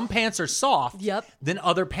if some pants are soft, then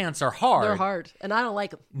other pants are hard. They're hard, and I don't like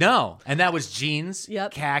them. No, and that was jeans,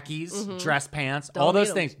 khakis, dress pants, all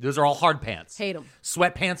those things. Those are all hard pants. Hate them.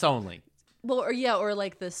 Sweatpants only. Well, or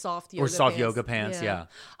like the soft yoga soft pants. Yoga pants, yeah.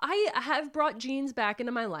 I have brought jeans back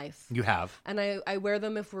into my life. You have. And I wear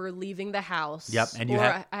them if we're leaving the house. Yep. And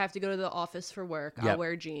I have to go to the office for work. Yep. I'll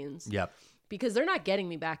wear jeans. Yep. Because they're not getting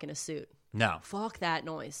me back in a suit. No. Fuck that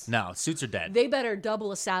noise. No, suits are dead. They better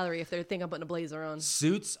double a salary if they think I'm putting a blazer on.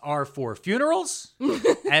 Suits are for funerals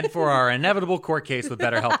and for our inevitable court case with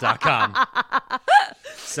BetterHelp.com.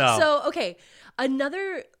 So, okay.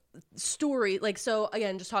 Another story, so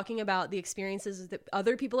again, just talking about the experiences that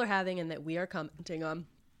other people are having and that we are commenting on,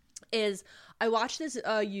 is I watched this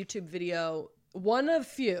YouTube video, one of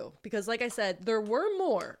few, because like I said, there were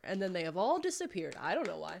more, and then they have all disappeared. I don't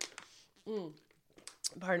know why.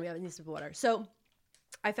 Pardon me, I need some water. So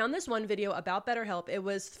I found this one video about BetterHelp. It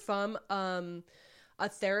was from a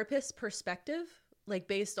therapist's perspective, like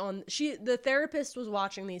based on the therapist was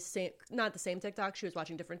watching not the same TikTok, she was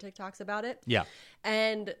watching different TikToks about it. Yeah.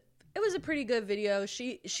 And it was a pretty good video.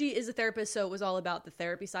 She is a therapist, so it was all about the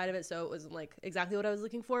therapy side of it, so it wasn't like exactly what I was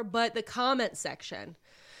looking for, but the comment section,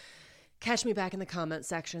 catch me back in the comment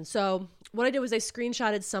section. So what I did was I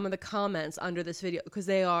screenshotted some of the comments under this video because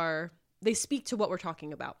they speak to what we're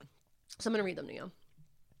talking about. So I'm going to read them to you.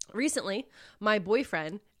 Recently, my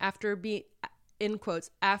boyfriend, after in quotes,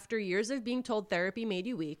 after years of being told therapy made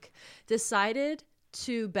you weak, decided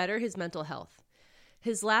to better his mental health.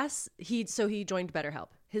 He joined BetterHelp.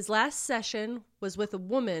 His last session was with a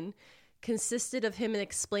woman, consisted of him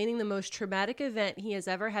explaining the most traumatic event he has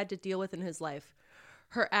ever had to deal with in his life.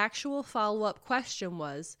 Her actual follow-up question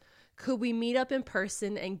was, could we meet up in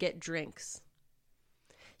person and get drinks?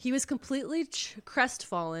 He was completely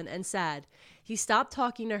crestfallen and sad. He stopped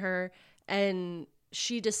talking to her, and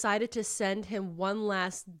she decided to send him one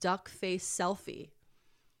last duck face selfie.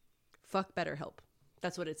 Fuck BetterHelp.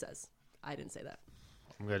 That's what it says. I didn't say that.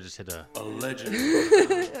 I'm going to just hit a legend.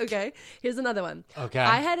 Okay. Here's another one. Okay.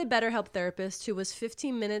 I had a BetterHelp therapist who was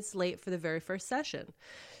 15 minutes late for the very first session.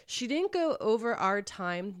 She didn't go over our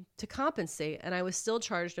time to compensate, and I was still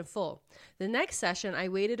charged in full. The next session, I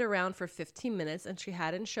waited around for 15 minutes, and she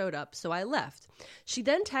hadn't showed up, so I left. She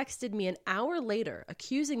then texted me an hour later,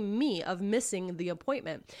 accusing me of missing the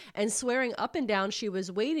appointment and swearing up and down she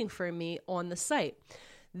was waiting for me on the site.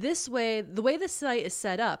 The way the site is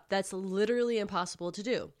set up, that's literally impossible to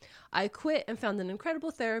do. I quit and found an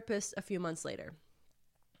incredible therapist a few months later.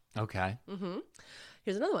 Okay. Mm-hmm.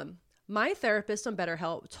 Here's another one. My therapist on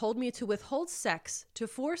BetterHelp told me to withhold sex to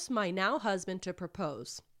force my now husband to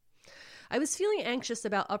propose. I was feeling anxious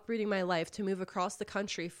about uprooting my life to move across the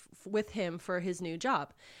country with him for his new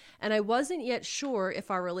job, and I wasn't yet sure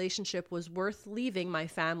if our relationship was worth leaving my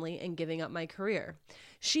family and giving up my career.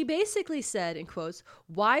 She basically said, in quotes,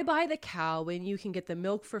 why buy the cow when you can get the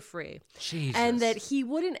milk for free? Jesus. And that he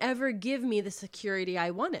wouldn't ever give me the security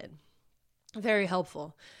I wanted. Very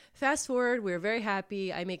helpful. Fast forward, we're very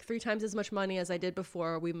happy. I make 3 times as much money as I did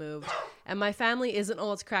before we moved. And my family isn't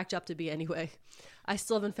all it's cracked up to be anyway. I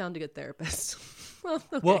still haven't found a good therapist. Well,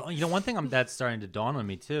 okay. Well, one thing that's starting to dawn on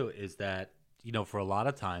me too is that, for a lot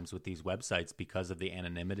of times with these websites, because of the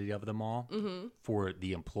anonymity of them all, for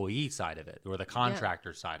the employee side of it or the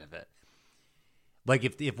contractor side of it, like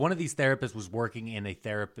if one of these therapists was working in a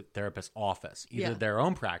therapist office, either their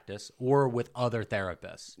own practice or with other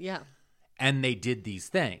therapists, and they did these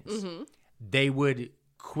things, they would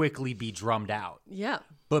quickly be drummed out. Yeah.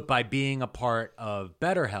 But by being a part of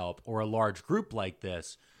BetterHelp or a large group like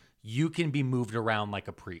this, you can be moved around like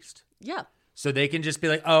a priest. Yeah. So they can just be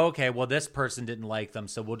like, oh, okay, well, this person didn't like them,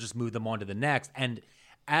 so we'll just move them on to the next. And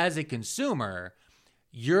as a consumer,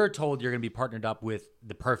 you're told you're going to be partnered up with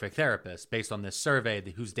the perfect therapist based on this survey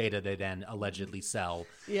whose data they then allegedly sell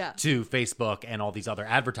to Facebook and all these other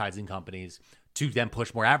advertising companies to then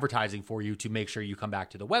push more advertising for you to make sure you come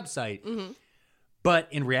back to the website. But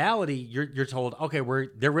in reality, you're told, okay,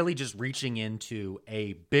 they're really just reaching into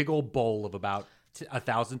a big old bowl of about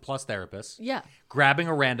 1,000 plus therapists. Yeah. Grabbing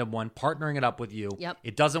a random one, partnering it up with you. Yep.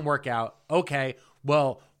 It doesn't work out. Okay,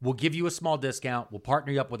 well, we'll give you a small discount. We'll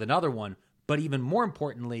partner you up with another one. But even more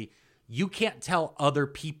importantly, you can't tell other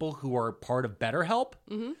people who are part of BetterHelp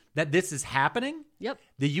that this is happening. Yep.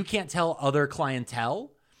 That you can't tell other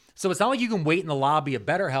clientele. So it's not like you can wait in the lobby of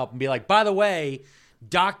BetterHelp and be like, by the way,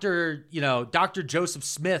 Dr. Joseph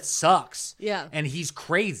Smith sucks. Yeah. And he's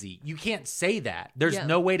crazy. You can't say that. There's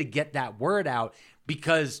no way to get that word out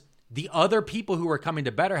because the other people who are coming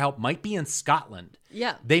to BetterHelp might be in Scotland.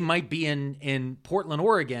 Yeah. They might be in Portland,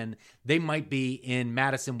 Oregon. They might be in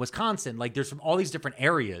Madison, Wisconsin. Like there's from all these different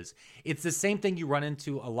areas. It's the same thing you run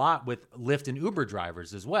into a lot with Lyft and Uber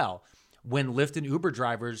drivers as well. When Lyft and Uber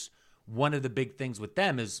drivers, one of the big things with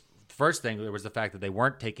them is, first thing, there was the fact that they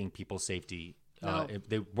weren't taking people's safety.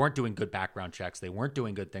 They weren't doing good background checks. They weren't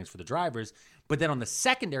doing good things for the drivers. But then on the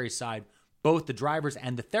secondary side, both the drivers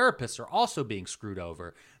and the therapists are also being screwed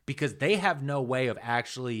over because they have no way of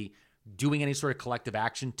actually doing any sort of collective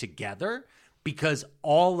action together because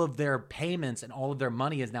all of their payments and all of their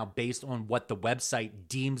money is now based on what the website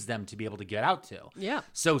deems them to be able to get out to. Yeah.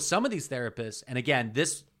 So some of these therapists, and again,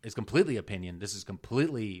 this is completely opinion. This is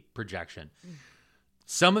completely projection.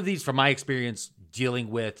 Some of these, from my experience dealing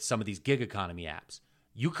with some of these gig economy apps,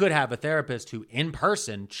 you could have a therapist who in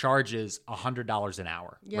person charges $100 an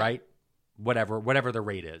hour, right? Whatever the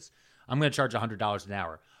rate is. I'm going to charge $100 an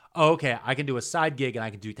hour. Oh, okay, I can do a side gig and I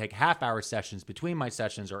can take half-hour sessions between my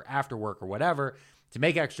sessions or after work or whatever to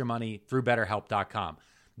make extra money through BetterHelp.com.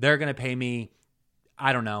 They're going to pay me,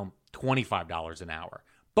 I don't know, $25 an hour.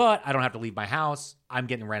 But I don't have to leave my house. I'm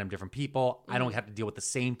getting random different people. I don't have to deal with the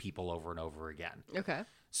same people over and over again. Okay.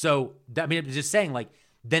 So, I'm just saying, like,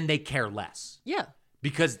 then they care less. Yeah.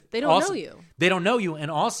 Because they don't know you. They don't know you. And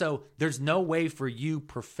also, there's no way for you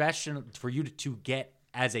to get,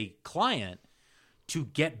 as a client, to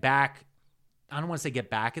get back. I don't want to say get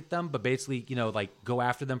back at them, but basically, like go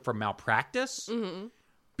after them for malpractice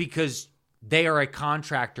because they are a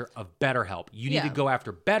contractor of BetterHelp. You need to go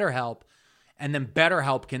after BetterHelp. And then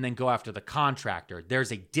BetterHelp can then go after the contractor.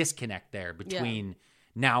 There's a disconnect there between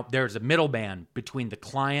now there's a middleman between the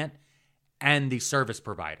client and the service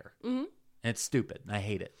provider. And it's stupid. I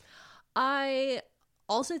hate it. I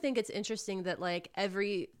also think it's interesting that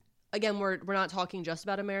again, we're not talking just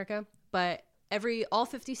about America, but all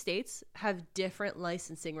 50 states have different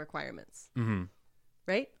licensing requirements.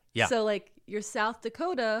 Right? Yeah. So your South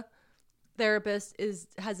Dakota therapist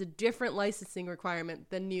has a different licensing requirement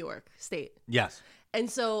than New York State. Yes. And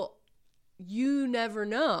so you never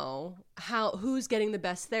know who's getting the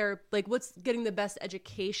best therapy, what's getting the best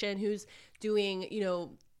education, who's doing,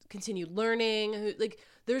 continued learning,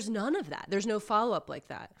 there's none of that. There's no follow-up like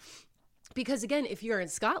that. Because again, if you're in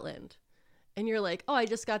Scotland and you're like, oh, I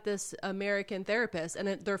just got this American therapist and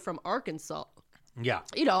they're from Arkansas. Yeah.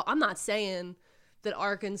 I'm not saying that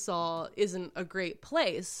Arkansas isn't a great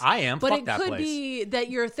place. I am. But Fuck it that could place. be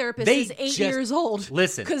that your therapist is 8 years old.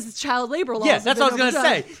 Listen. Because child labor laws. Yeah, that's what I was going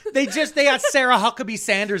to say. They got Sarah Huckabee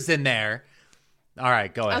Sanders in there. All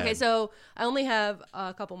right, go ahead. Okay, so I only have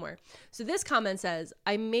a couple more. So this comment says,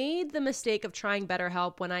 I made the mistake of trying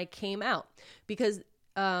BetterHelp when I came out because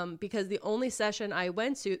the only session I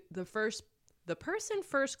went to, the person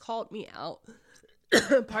first called me out,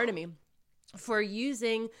 pardon me, for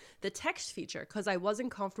using the text feature because I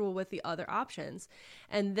wasn't comfortable with the other options.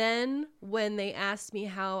 And then when they asked me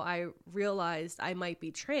how I realized I might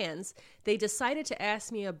be trans, they decided to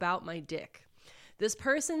ask me about my dick. This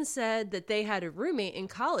person said that they had a roommate in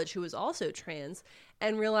college who was also trans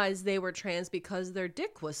and realized they were trans because their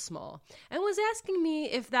dick was small and was asking me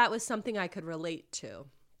if that was something I could relate to.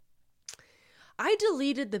 I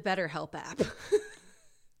deleted the BetterHelp app.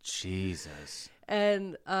 Jesus.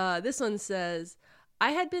 And this one says,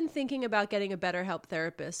 I had been thinking about getting a BetterHelp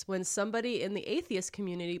therapist when somebody in the atheist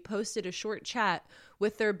community posted a short chat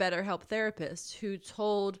with their BetterHelp therapist who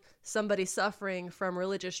told somebody suffering from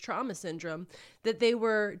religious trauma syndrome that they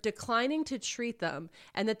were declining to treat them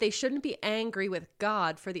and that they shouldn't be angry with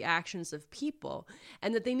God for the actions of people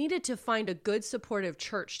and that they needed to find a good supportive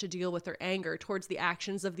church to deal with their anger towards the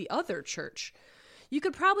actions of the other church. You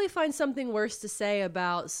could probably find something worse to say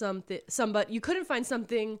about somebody. You couldn't find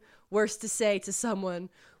something worse to say to someone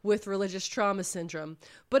with religious trauma syndrome,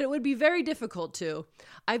 but it would be very difficult to.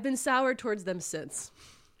 I've been soured towards them since.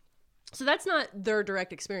 So that's not their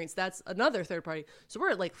direct experience. That's another third party. So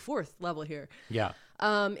we're at like fourth level here. Yeah.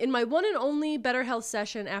 In my one and only BetterHealth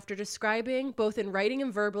session, after describing both in writing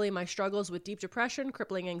and verbally my struggles with deep depression,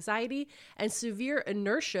 crippling anxiety, and severe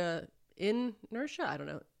inertia, I don't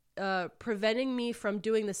know, preventing me from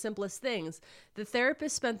doing the simplest things. The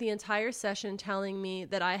therapist spent the entire session telling me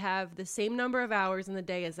that I have the same number of hours in the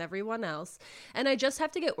day as everyone else, and I just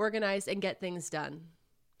have to get organized and get things done.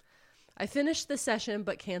 I finished the session,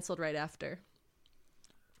 but canceled right after.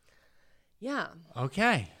 Yeah.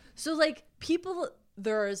 Okay. So, like,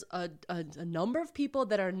 there's a number of people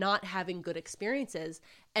that are not having good experiences,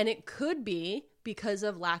 and it could be because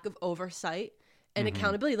of lack of oversight and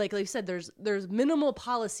accountability. Like you said, there's minimal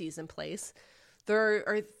policies in place. There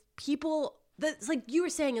are people that's like you were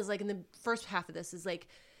saying is like in the first half of this is like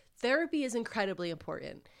therapy is incredibly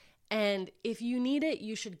important. And if you need it,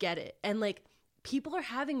 you should get it. And like people are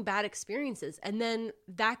having bad experiences and then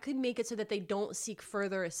that could make it so that they don't seek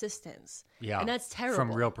further assistance. Yeah. And that's terrible.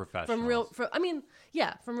 From real professionals. From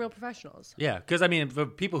real professionals. Yeah. Because I mean, for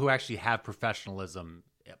people who actually have professionalism,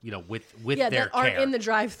 you know, with their that aren't care. in the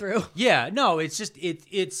drive-through. Yeah, no, it's just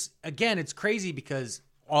it's again, it's crazy because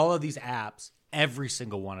all of these apps, every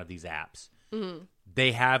single one of these apps,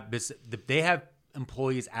 they have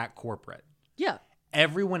employees at corporate. Yeah.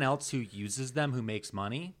 Everyone else who uses them, who makes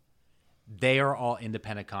money, they are all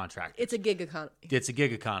independent contractors. It's a gig economy. It's a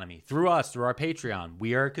gig economy. Through us, through our Patreon,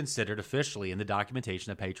 we are considered officially in the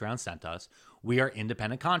documentation that Patreon sent us, we are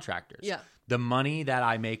independent contractors. Yeah. The money that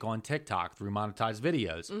I make on TikTok through monetized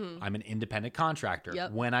videos, I'm an independent contractor.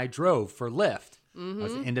 Yep. When I drove for Lyft, I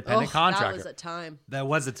was an independent contractor. That was a time. That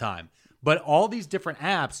was a time. But all these different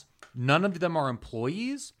apps, none of them are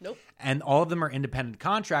employees. Nope. And all of them are independent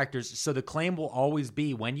contractors. So the claim will always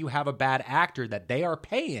be when you have a bad actor that they are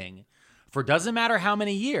paying for doesn't matter how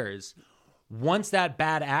many years, once that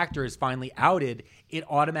bad actor is finally outed,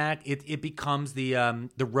 it becomes the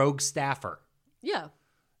rogue staffer. Yeah.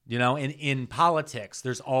 You know, in politics,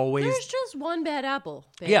 there's just one bad apple.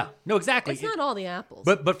 Babe. Yeah, no, exactly. It's not all the apples.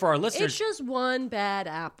 But for our listeners, it's just one bad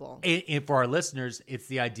apple. For our listeners, it's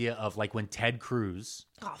the idea of like when Ted Cruz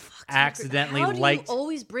accidentally liked. You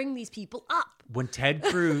always bring these people up. When Ted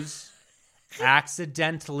Cruz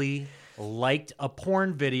accidentally liked a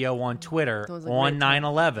porn video on Twitter on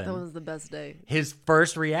 9/11. That was the best day. His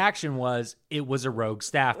first reaction was, it was a rogue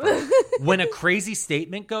staffer. When a crazy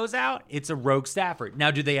statement goes out, it's a rogue staffer.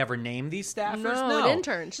 Now, do they ever name these staffers? No. An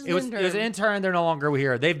intern. It was an intern. They're no longer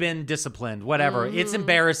here. They've been disciplined, whatever. It's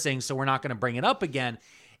embarrassing, so we're not going to bring it up again.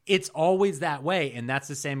 It's always that way, and that's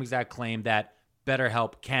the same exact claim that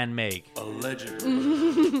BetterHelp can make.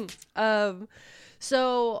 Allegedly.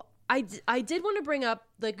 So I did want to bring up,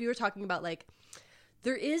 like we were talking about, like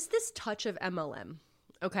there is this touch of MLM,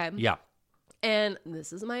 okay? Yeah. And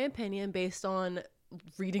this is my opinion based on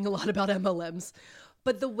reading a lot about MLMs.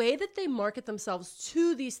 But the way that they market themselves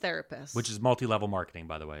to these therapists. Which is multi-level marketing,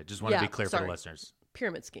 by the way. Just want to be clear for the listeners.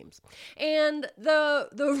 Pyramid schemes. And the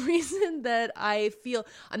reason that I feel,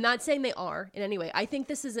 I'm not saying they are in any way. I think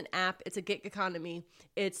this is an app. It's a gig economy.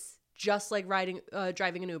 It's just like driving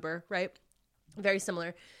an Uber, right? Very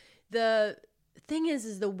similar. The thing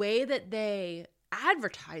is the way that they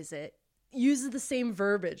advertise it uses the same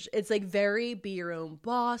verbiage. It's like very be your own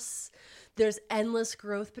boss. There's endless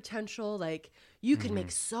growth potential. Like you can make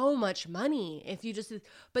so much money if you just,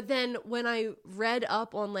 but then when I read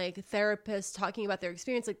up on like therapists talking about their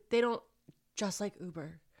experience, like they don't, just like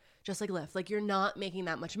Uber, just like Lyft, like you're not making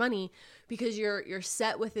that much money because you're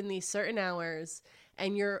set within these certain hours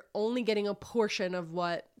and you're only getting a portion of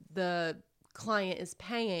what the client is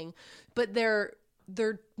paying, but they're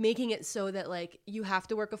making it so that like you have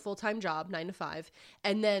to work a full-time job 9 to 5,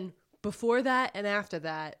 and then before that and after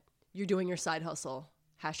that you're doing your side hustle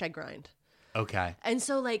 #grind. Okay. And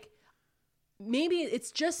so like maybe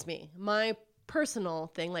it's just my personal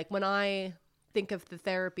thing, like when I think of the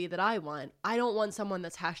therapy that I want, I don't want someone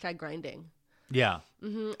that's hashtag grinding. Yeah.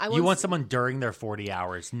 Mm-hmm. You want someone during their 40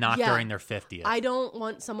 hours, not during their 50th. I don't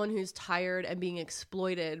want someone who's tired and being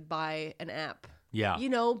exploited by an app. Yeah. You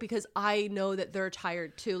know, because I know that they're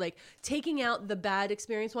tired too. Like, taking out the bad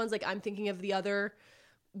experience ones, like I'm thinking of the other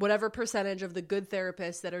whatever percentage of the good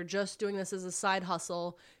therapists that are just doing this as a side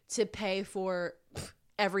hustle to pay for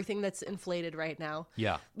everything that's inflated right now.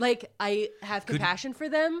 Yeah. Like, I have compassion for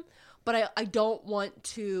them, but I don't want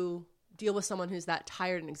to deal with someone who's that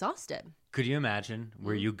tired and exhausted. Could you imagine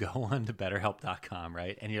where you go on to BetterHelp.com,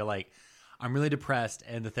 right? And you're like, I'm really depressed.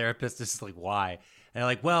 And the therapist is like, why? And they're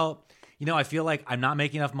like, well, you know, I feel like I'm not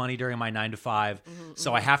making enough money during my 9 to 5.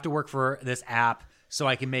 So I have to work for this app so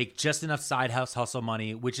I can make just enough side hustle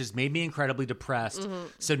money, which has made me incredibly depressed.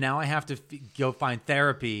 So now I have to go find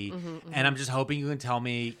therapy. And I'm just hoping you can tell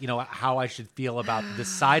me, you know, how I should feel about the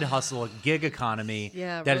side hustle gig economy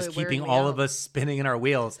that really is keeping wearing me all out. of us spinning in our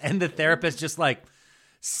wheels. And the therapist just like,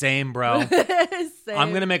 same, bro. Same. I'm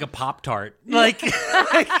going to make a Pop-Tart. Like,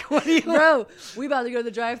 what are you... Bro, we about to go to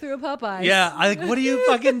the drive-thru of Popeyes. Yeah, what are you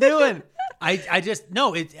fucking doing? I just,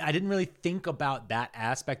 no, I didn't really think about that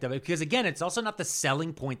aspect of it because, again, it's also not the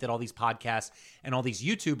selling point that all these podcasts and all these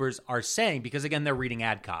YouTubers are saying because, again, they're reading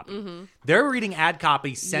ad copy. They're reading ad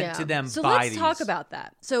copy sent to them so by let's talk about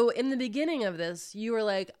that. So in the beginning of this, you were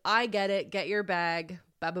like, I get it, get your bag,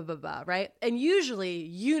 blah, blah, blah, blah, right? And usually,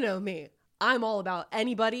 you know me, I'm all about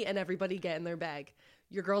anybody and everybody getting their bag.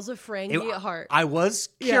 Your girl's a Frankie at heart. I was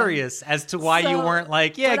curious as to why you weren't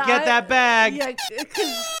like, get but that bag. Yeah,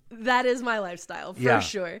 because that is my lifestyle for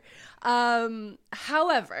sure.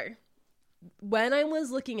 However, when I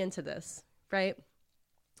was looking into this, right,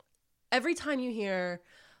 every time you hear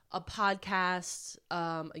a podcast,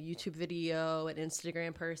 a YouTube video, an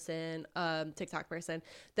Instagram person, TikTok person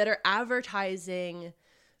that are advertising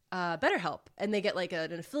BetterHelp, and they get like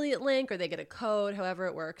an affiliate link or they get a code, however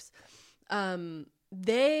it works. The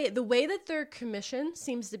way that their commission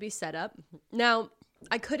seems to be set up. Now,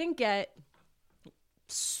 I couldn't get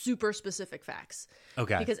super specific facts.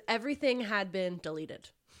 Okay. Because everything had been deleted.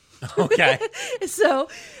 Okay. So,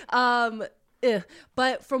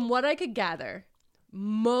 but from what I could gather,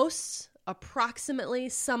 approximately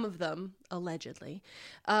some of them, allegedly,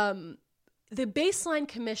 the baseline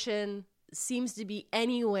commission seems to be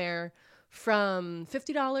anywhere from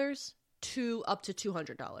 $50 to up to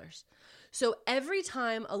 $200. So every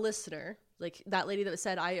time a listener, like that lady that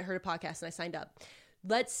said, I heard a podcast and I signed up,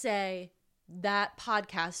 let's say that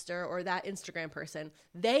podcaster or that Instagram person,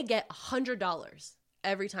 they get $100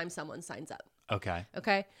 every time someone signs up. Okay.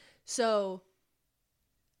 Okay. So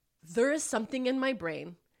there is something in my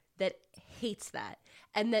brain that hates that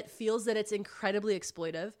and that feels that it's incredibly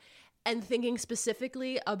exploitive, and thinking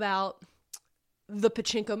specifically about the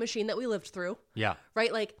pachinko machine that we lived through. Yeah.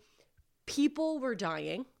 Right? Like, people were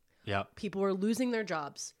dying. Yeah. People were losing their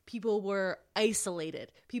jobs. People were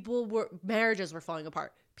isolated. Marriages were falling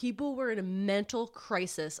apart. People were in a mental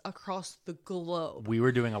crisis across the globe. We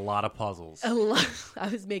were doing a lot of puzzles. I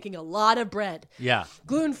was making a lot of bread. Yeah.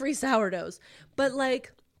 Gluten-free sourdoughs. But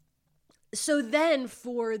like, so then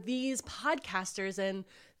for these podcasters and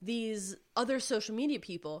these other social media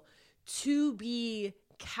people to be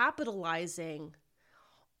capitalizing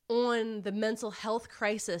on the mental health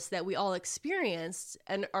crisis that we all experienced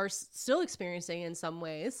and are still experiencing in some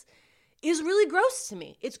ways is really gross to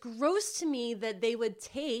me. It's gross to me that they would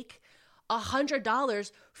take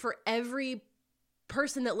 $100 for every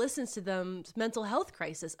person that listens to them's mental health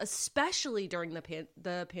crisis, especially during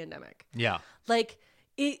the pandemic. Yeah. Like,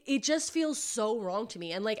 it just feels so wrong to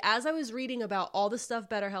me. And like, as I was reading about all the stuff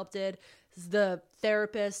BetterHelp did, the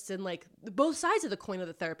therapists and like both sides of the coin of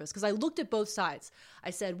the therapist, because I looked at both sides.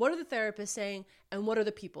 I said, what are the therapists saying and what are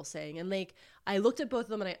the people saying? And like, I looked at both of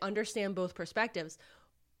them and I understand both perspectives.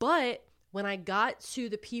 But when I got to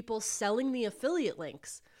the people selling the affiliate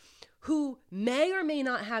links, who may or may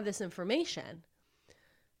not have this information,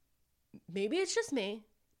 maybe it's just me.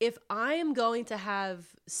 If I am going to have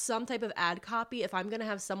some type of ad copy, if I'm going to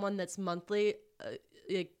have someone that's monthly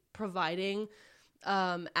providing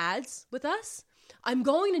ads with us, I'm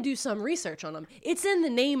going to do some research on them. It's in the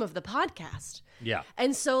name of the podcast. Yeah.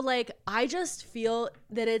 And so like, I just feel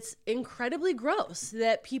that it's incredibly gross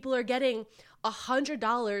that people are getting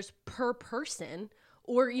 $100 per person,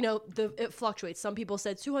 or, you know, it fluctuates. Some people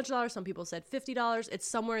said $200, some people said $50. It's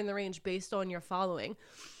somewhere in the range based on your following.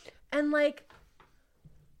 And like,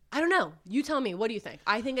 I don't know. You tell me. What do you think?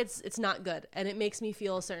 I think it's not good, and it makes me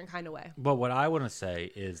feel a certain kind of way. But what I want to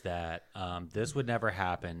say is that this would never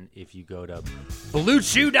happen if you go to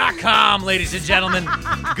BlueChew.com, ladies and gentlemen.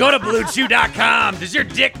 Go to BlueChew.com. Does your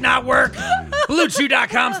dick not work?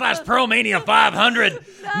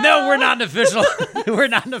 BlueChew.com/PearlMania500. No, we're not an official. We're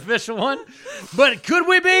not an official one. But could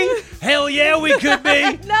we be? Hell yeah, we could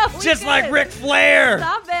be. No, we just could. like Ric Flair.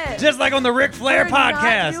 Stop it. Just like on the Ric Flair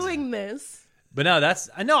podcast. We're not doing this. But no,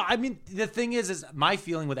 I mean, the thing is my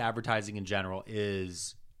feeling with advertising in general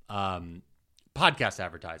is podcast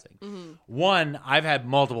advertising. Mm-hmm. One, I've had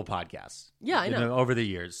multiple podcasts. Yeah, I know. Over the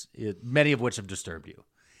years, many of which have disturbed you.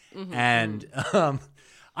 Mm-hmm. And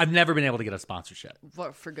I've never been able to get a sponsorship.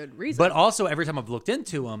 For good reason. But also, every time I've looked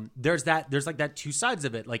into them, there's like that two sides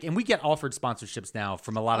of it. Like, and we get offered sponsorships now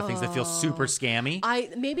from a lot of things that feel super scammy.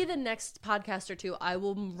 Maybe the next podcast or two, I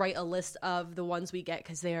will write a list of the ones we get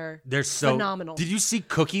because they're so phenomenal. Did you see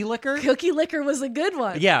Cookie Liquor? Cookie Liquor was a good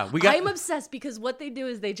one. Yeah, I'm obsessed because what they do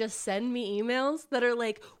is they just send me emails that are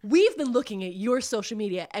like, we've been looking at your social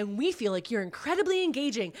media and we feel like you're incredibly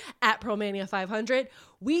engaging at PearlMania500.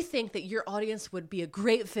 We think that your audience would be a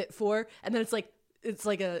great fit for, and then it's like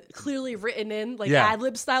a clearly written in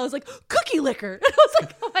ad-lib style. It's like Cookie Liquor. And I was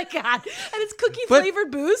like, oh my God. And it's cookie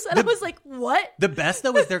flavored booze. And I was like, what? The best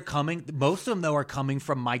though is most of them though are coming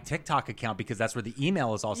from my TikTok account because that's where the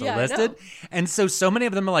email is also listed. And so many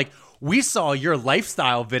of them are like, we saw your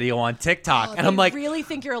lifestyle video on TikTok. And I'm like, really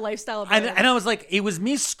think you're a lifestyle brand? And I was like, it was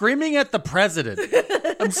me screaming at the president.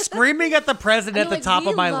 I'm screaming at the president at the top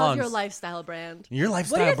of my lungs. Your lifestyle brand. Your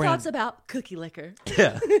lifestyle brand. What are your thoughts about Cookie Liquor?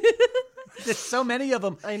 Yeah. There's so many of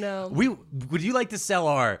them. I know. Would you like to sell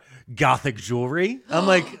our gothic jewelry? I'm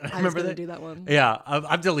like, I was going to do that one. Yeah,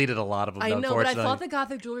 I've deleted a lot of them. I know, but I thought the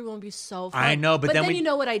gothic jewelry one would be so fun. I know, but then you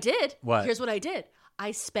know what I did? What? Here's what I did.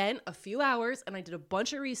 I spent a few hours and I did a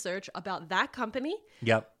bunch of research about that company.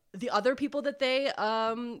 Yep. The other people that they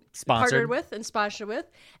partnered with and sponsored with,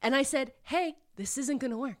 and I said, "Hey, this isn't going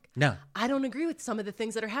to work. No, I don't agree with some of the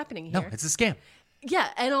things that are happening here. No, it's a scam." Yeah,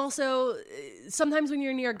 and also sometimes when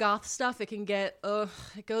you're near goth stuff, it can get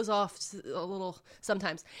it goes off a little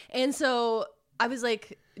sometimes. And so I was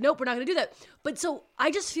like, nope, we're not going to do that. But so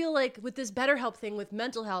I just feel like with this BetterHelp thing, with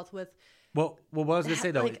mental health, with what I was going to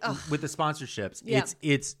say though, with the sponsorships,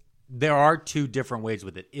 it's there are two different ways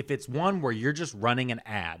with it. If it's one where you're just running an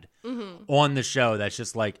ad on the show, that's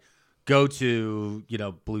just like, go to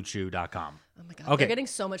BlueChew.com. Oh my God, they're getting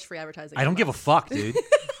so much free advertising. I don't give a fuck, dude.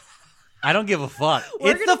 I don't give a fuck.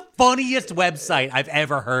 It's the funniest website I've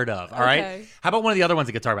ever heard of. All right. How about one of the other ones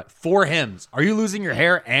I could talk about? 4 Hims. Are you losing your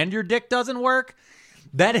hair and your dick doesn't work?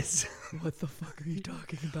 That is. What the fuck are you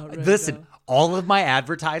talking about? Listen, all of my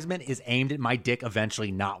advertisement is aimed at my dick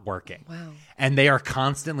eventually not working. Wow. And they are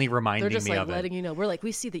constantly reminding me of it. They're just like letting you know. We're like,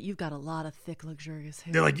 we see that you've got a lot of thick, luxurious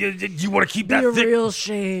hair. They're like, you want to keep that thick? Be a real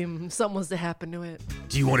shame. Something was to happen to it.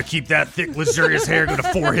 Do you want to keep that thick, luxurious hair? Go to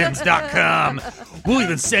 4hims.com. We'll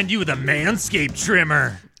even send you the Manscaped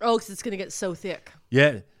trimmer. Oh, because it's going to get so thick.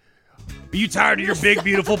 Yeah. Are you tired of your big,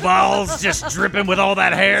 beautiful balls just dripping with all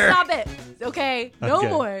that hair? Stop it. Okay. No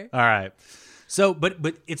more. All right. So, but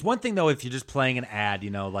it's one thing, though, if you're just playing an ad,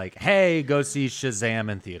 like, hey, go see Shazam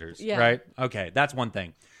in theaters, right? Okay, that's one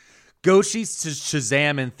thing. Go see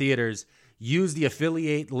Shazam in theaters, use the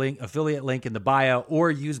affiliate link in the bio, or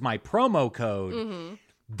use my promo code. Mm-hmm.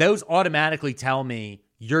 Those automatically tell me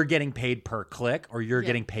you're getting paid per click or you're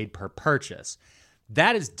getting paid per purchase.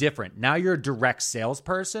 That is different. Now you're a direct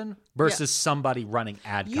salesperson versus somebody running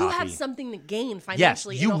ad copy. You have something to gain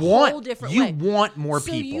financially in a whole different way. You want more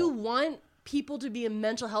people. So you want people to be in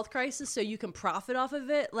mental health crisis so you can profit off of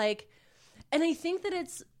it. And I think that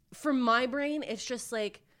it's, for my brain, it's just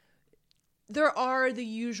like, there are the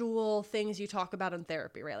usual things you talk about in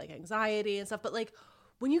therapy, right? Like anxiety and stuff. But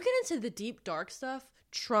when you get into the deep, dark stuff,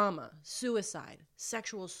 trauma, suicide,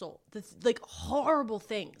 sexual assault, horrible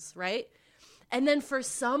things, right? And then for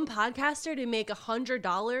some podcaster to make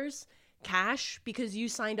 $100 cash because you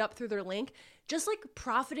signed up through their link, just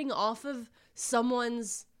profiting off of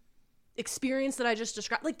someone's experience that I just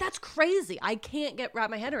described, that's crazy. I can't wrap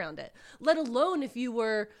my head around it. Let alone if you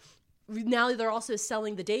were, now they're also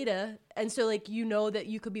selling the data. And so that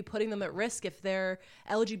you could be putting them at risk if they're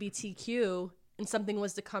LGBTQ and something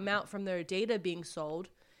was to come out from their data being sold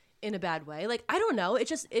in a bad way. I don't know.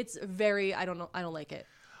 It's very, I don't know. I don't like it.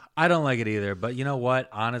 I don't like it either, but you know what?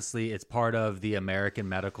 Honestly, it's part of the American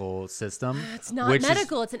medical system. It's not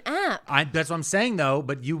medical. It's an app. That's what I'm saying, though.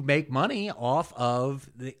 But you make money off of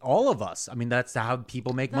all of us. I mean, that's how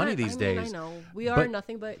people make money these days. I know. We are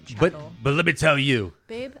nothing but chattel. But let me tell you.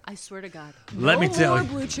 Babe, I swear to God. Let me tell you. No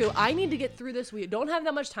more Blue Chew. I need to get through this. We don't have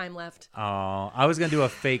that much time left. Oh, I was going to do a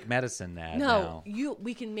fake medicine ad. No,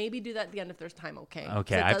 we can maybe do that at the end if there's time, okay?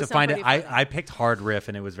 Okay, I have to find it. I picked hard riff,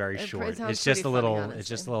 and it was very short. It's just a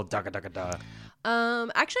little ducka.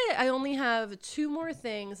 Actually, I only have 2 more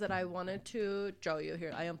things that I wanted to show you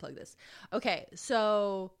here. I unplugged this. Okay,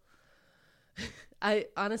 so I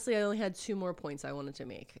only had 2 more points I wanted to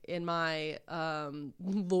make in my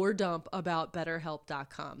lore dump about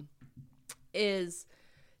BetterHelp.com.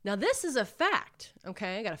 Now this is a fact.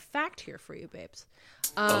 Okay, I got a fact here for you, babes.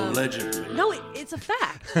 Allegedly. No, it's a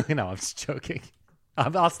fact. No, I'm just joking.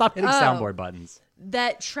 I'll stop hitting soundboard buttons.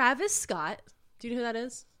 That Travis Scott. Do you know who that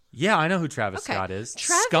is? Yeah, I know who Travis Scott is.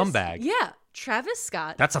 Scumbag. Yeah, Travis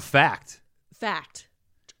Scott. That's a fact.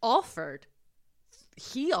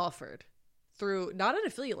 He offered through not an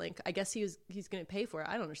affiliate link. I guess he's going to pay for it.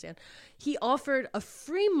 I don't understand. He offered a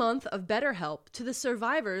free month of BetterHelp to the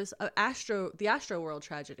survivors of the Astroworld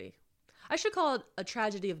tragedy. I should call it a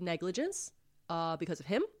tragedy of negligence because of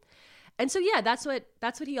him. And so yeah, that's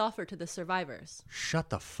what he offered to the survivors. Shut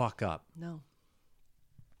the fuck up. No.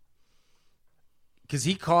 Because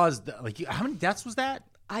he caused how many deaths was that?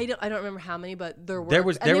 I don't remember how many, but there were. There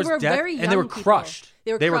was death, very young and they were people. crushed.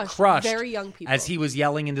 They were crushed. Very young people. As he was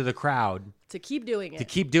yelling into the crowd to keep doing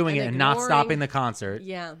it, and not stopping the concert.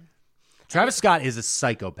 Yeah. Travis Scott is a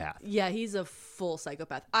psychopath. Yeah, he's a full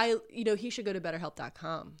psychopath. He should go to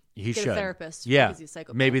BetterHelp.com. He should. Get a therapist. Yeah. Because he's a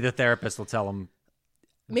psychopath. Maybe the therapist will tell him.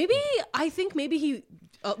 I think he.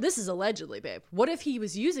 Oh, this is allegedly, babe. What if he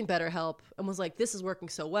was using BetterHelp and was like, "This is working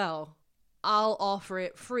so well, I'll offer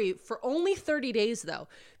it free for only 30 days, though,"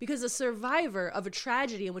 because a survivor of a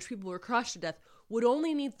tragedy in which people were crushed to death would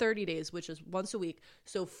only need 30 days, which is once a week.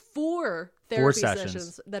 So 4 therapy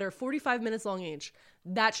sessions that are 45 minutes long each.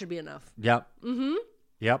 That should be enough. Yep. Mm-hmm.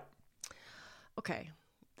 Yep. Okay.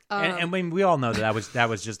 And we all know that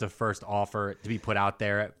was just a first offer to be put out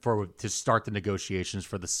there to start the negotiations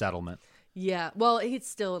for the settlement. Yeah, well, he's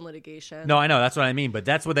still in litigation. No, I know. That's what I mean. But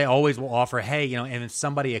that's what they always will offer. Hey, and if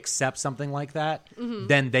somebody accepts something like that,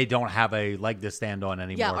 then they don't have a leg to stand on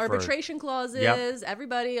anymore. Yeah, arbitration clauses. Yep.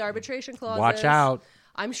 Everybody, arbitration clauses. Watch out.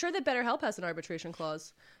 I'm sure that BetterHelp has an arbitration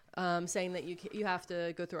clause saying that you have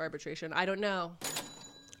to go through arbitration. I don't know.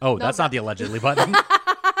 Oh, that's not the allegedly button.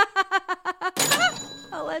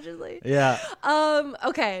 Allegedly. Yeah.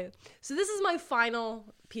 Okay. So this is my final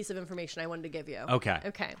piece of information I wanted to give you.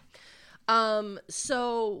 Okay.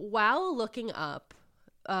 So while looking up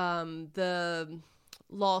the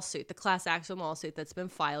lawsuit, the class action lawsuit that's been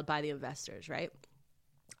filed by the investors, right?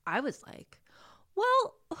 I was like,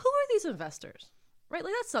 well, who are these investors? Right?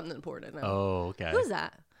 Like, that's something important to know. Oh, okay. Who's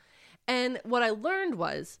that? And what I learned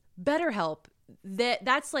was BetterHelp,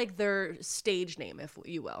 that's like their stage name, if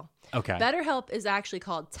you will. Okay. BetterHelp is actually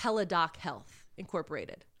called Teladoc Health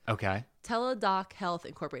Incorporated. Okay. Teladoc Health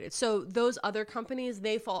Incorporated. So those other companies,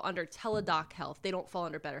 they fall under Teladoc Health. They don't fall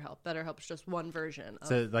under BetterHelp. BetterHelp is just one version.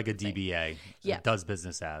 So like a DBA. Yeah. It does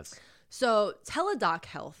business as. So Teladoc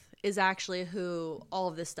Health is actually who all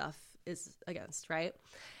of this stuff is against, right?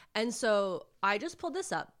 And so I just pulled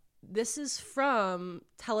this up. This is from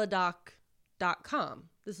Teladoc.com.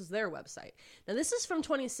 This is their website. Now, this is from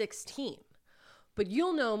 2016, but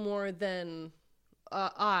you'll know more than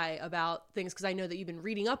I about things because I know that you've been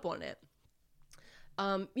reading up on it.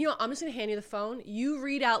 I'm just going to hand you the phone. You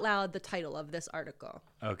read out loud the title of this article.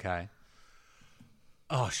 Okay.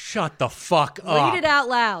 Oh, shut the fuck up. Read it out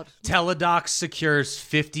loud. Teladoc secures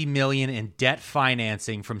 $50 million in debt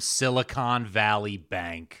financing from Silicon Valley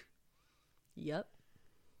Bank. Yep.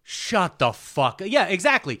 Shut the fuck up. Yeah,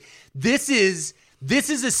 exactly. This is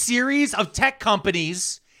a series of tech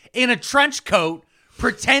companies in a trench coat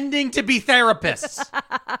pretending to be therapists.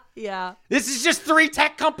 Yeah. This is just 3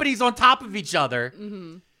 tech companies on top of each other.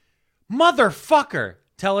 Mm-hmm. Motherfucker.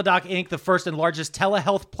 Teladoc Inc., the first and largest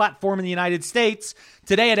telehealth platform in the United States,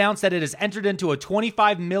 today announced that it has entered into a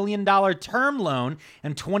 $25 million term loan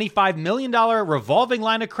and $25 million revolving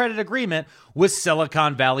line of credit agreement with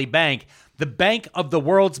Silicon Valley Bank, the bank of the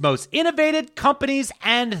world's most innovative companies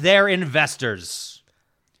and their investors.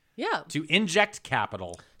 Yeah. To inject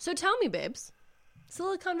capital. So tell me, babes,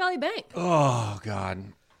 Silicon Valley Bank. Oh, God.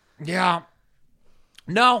 Yeah.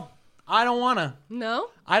 No. I don't want to. No?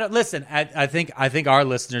 I don't. Listen, I think our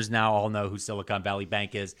listeners now all know who Silicon Valley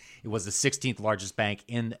Bank is. It was the 16th largest bank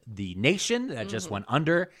in the nation that just went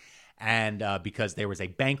under. And because there was a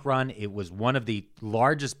bank run, it was one of the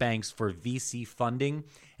largest banks for VC funding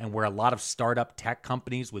and where a lot of startup tech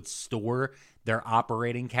companies would store their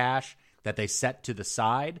operating cash that they set to the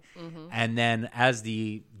side. Mm-hmm. And then as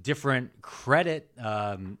the different credit,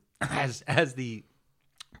 as the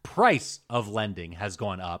price of lending has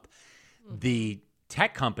gone up, the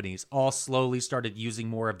tech companies all slowly started using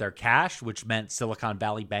more of their cash, which meant Silicon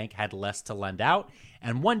Valley Bank had less to lend out.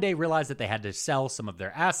 And one day realized that they had to sell some of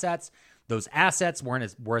their assets. Those assets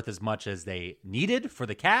weren't worth as much as they needed for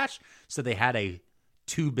the cash, so they had a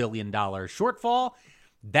 $2 billion shortfall.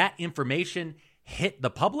 That information hit the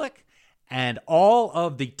public, and all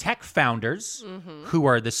of the tech founders, who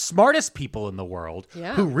are the smartest people in the world,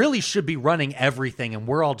 who really should be running everything, and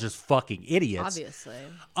we're all just fucking idiots. Obviously.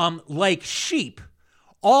 Like sheep,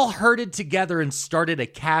 all herded together and started a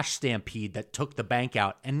cash stampede that took the bank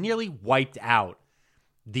out and nearly wiped out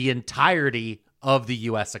the entirety of the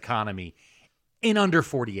U.S. economy in under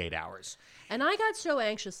 48 hours. And I got so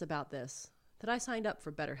anxious about this that I signed up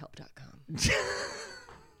for BetterHelp.com.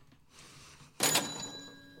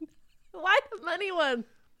 Why the money one?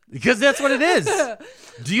 Because that's what it is.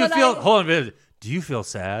 Do you hold on a minute. Do you feel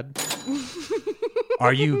sad?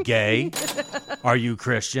 Are you gay? Are you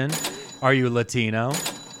Christian? Are you Latino?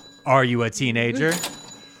 Are you a teenager?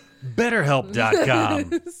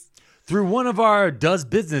 BetterHelp.com. Through one of our Does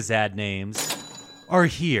Business ad names, are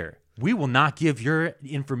here. We will not give your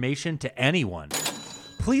information to anyone.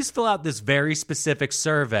 Please fill out this very specific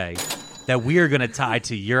survey that we are going to tie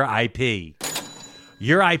to your IP.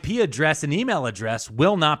 Your IP address and email address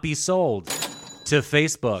will not be sold to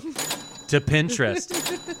Facebook, to Pinterest,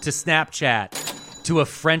 to Snapchat, to a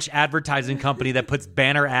French advertising company that puts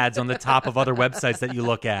banner ads on the top of other websites that you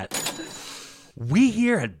look at. We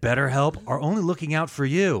here at BetterHelp are only looking out for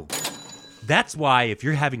you. That's why if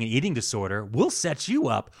you're having an eating disorder, we'll set you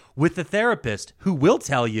up with a therapist who will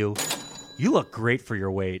tell you, you look great for your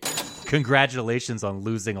weight. Congratulations on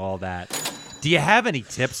losing all that. Do you have any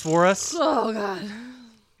tips for us? Oh, God.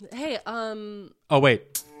 Hey, Oh,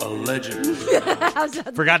 wait. Allegedly. I was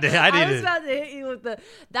about to hit you with the...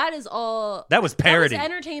 That is all... That was parody. That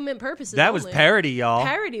was entertainment purposes That only. was parody, y'all.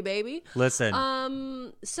 Parody, baby.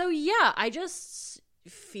 Listen. So, yeah, I just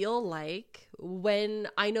feel like when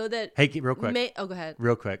I know that... Hey, real quick. Oh, go ahead.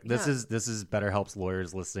 Real quick. This is BetterHelp's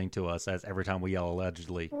lawyers listening to us as every time we yell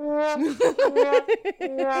allegedly.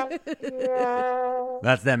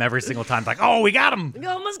 That's them every single time. It's like, oh, we got him. We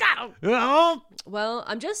almost got him. Oh. Well,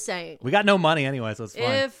 I'm just saying. We got no money anyway, so it's fine.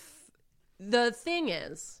 If the thing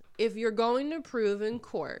is, if you're going to prove in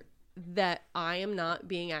court that I am not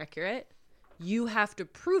being accurate, you have to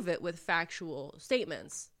prove it with factual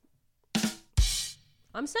statements.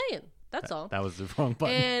 I'm saying. That's all. That was the wrong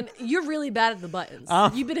button. And you're really bad at the buttons.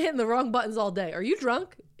 You've been hitting the wrong buttons all day. Are you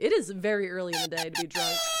drunk? It is very early in the day to be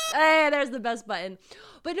drunk. Hey, there's the best button.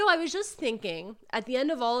 But no, I was just thinking, at the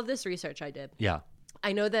end of all of this research I did. Yeah.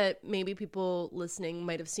 I know that maybe people listening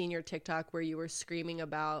might have seen your TikTok where you were screaming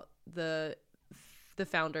about the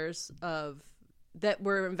founders of that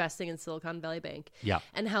were investing in Silicon Valley Bank. Yeah.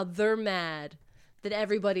 And how they're mad that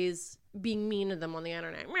everybody's being mean to them on the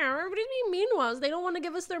internet. Everybody's being mean to us. They don't want to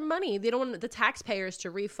give us their money. They don't want the taxpayers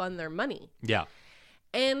to refund their money. Yeah.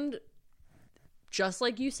 And just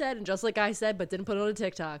like you said, and just like I said, but didn't put it on a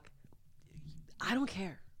TikTok, I don't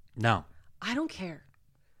care. No. I don't care.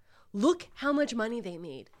 Look how much money they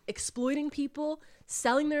made. Exploiting people,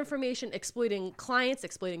 selling their information, exploiting clients,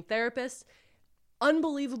 exploiting therapists.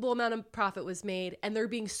 Unbelievable amount of profit was made, and they're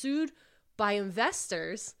being sued by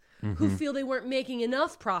investors who feel they weren't making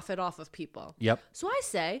enough profit off of people. Yep. So I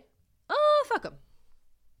say, fuck them.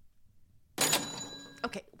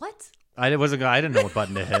 Okay, what? I didn't know what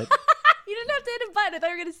button to hit. You didn't have to hit a button. I thought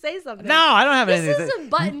you were going to say something. No, I don't have anything. This is a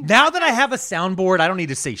button. Now that I have a soundboard, I don't need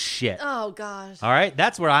to say shit. Oh, gosh. All right?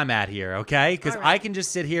 That's where I'm at here, okay? Because I can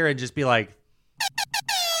just sit here and just be like...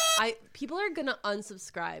 People are going to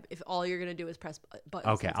unsubscribe if all you're going to do is press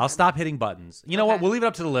buttons. Okay, I'll stop hitting buttons. You know what? We'll leave it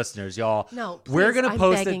up to the listeners, y'all. No, please, we're gonna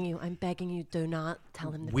post. I'm begging you. Do not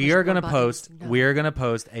tell him. We are gonna post. No. We are gonna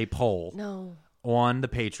post a poll. No. On the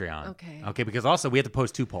Patreon. Okay. Okay, because also we have to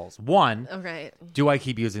post two polls. One. Okay. Do I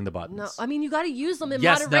keep using the buttons? No, I mean you got to use them in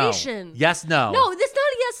yes, moderation. No. Yes, no. No, it's not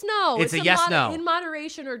a yes, no. It's a yes, no. In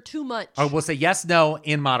moderation or too much. Or we'll say yes, no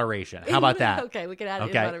in moderation. How about that? Okay, we can add it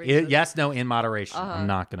in moderation. Yes, no in moderation. I'm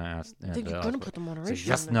not gonna ask. I think you're gonna put the moderation. So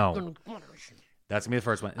yes, no. That's gonna be the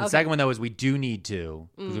first one. And the second one though is we do need to,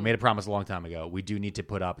 because we made a promise a long time ago. We do need to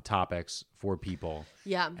put up topics for people.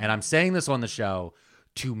 Yeah. And I'm saying this on the show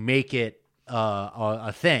to make it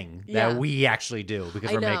a thing that we actually do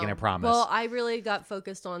because we're making a promise. Well, I really got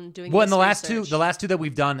focused on doing. Well, and the research. last two that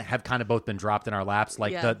we've done have kind of both been dropped in our laps.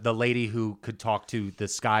 Like the lady who could talk to the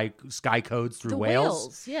sky codes through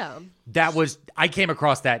whales. Yeah, that was, I came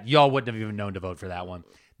across that. Y'all wouldn't have even known to vote for that one.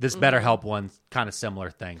 This BetterHelp one, kind of similar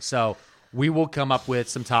thing. So we will come up with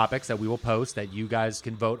some topics that we will post that you guys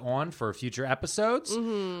can vote on for future episodes.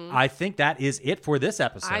 I think that is it for this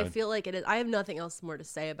episode. I feel like it is. I have nothing else more to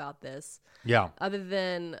say about this. Yeah. Other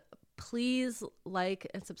than please like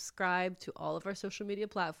and subscribe to all of our social media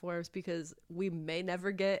platforms because we may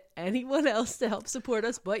never get anyone else to help support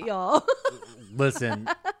us but y'all. Listen,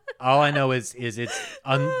 all I know is it's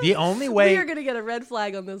the only way we are going to get a red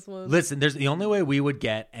flag on this one. Listen, there's the only way we would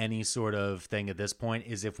get any sort of thing at this point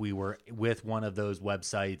is if we were with one of those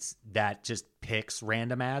websites that just picks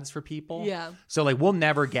random ads for people. Yeah. So like we'll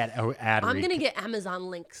never get an ad read. I'm going to get Amazon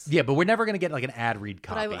links. Yeah, but we're never going to get like an ad read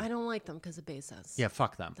copy. But I don't like them because of Bezos. Yeah,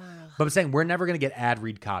 fuck them. But I'm saying we're never going to get ad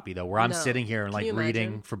read copy though, where I'm sitting here and like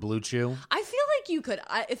reading for Blue Chew. I feel like you could.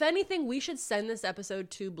 If anything, we should send this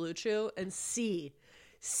episode to Blue Chew and see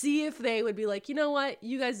if they would be like, you know what?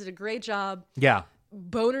 You guys did a great job. Yeah.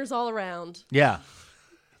 Boners all around. Yeah.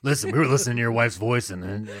 Listen, we were listening to your wife's voice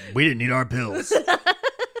and we didn't need our pills.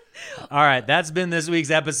 All right, that's been this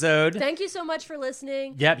week's episode. Thank you so much for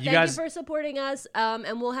listening. Yep, Thank you for supporting us.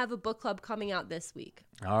 And we'll have a book club coming out this week.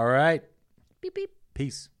 All right. Beep, beep.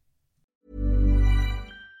 Peace.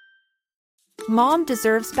 Mom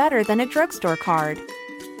deserves better than a drugstore card.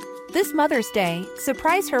 This Mother's Day,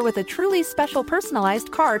 surprise her with a truly special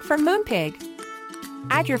personalized card from Moonpig.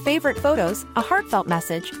 Add your favorite photos, a heartfelt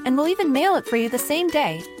message, and we'll even mail it for you the same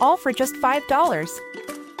day, all for just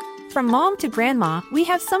 $5. From mom to grandma, we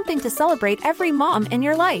have something to celebrate every mom in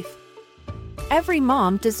your life. Every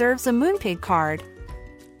mom deserves a Moonpig card.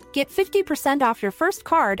 Get 50% off your first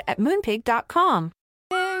card at moonpig.com.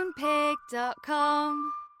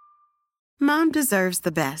 Moonpig.com. Mom deserves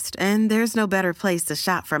the best, and there's no better place to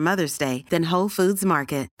shop for Mother's Day than Whole Foods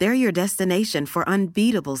Market. They're your destination for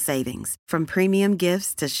unbeatable savings, from premium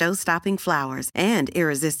gifts to show-stopping flowers and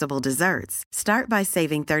irresistible desserts. Start by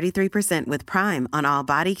saving 33% with Prime on all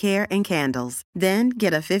body care and candles. Then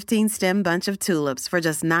get a 15-stem bunch of tulips for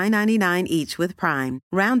just $9.99 each with Prime.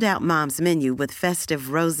 Round out Mom's menu with festive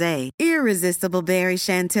rosé, irresistible berry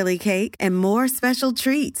chantilly cake, and more special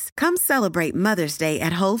treats. Come celebrate Mother's Day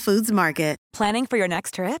at Whole Foods Market. Planning for your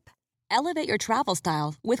next trip? Elevate your travel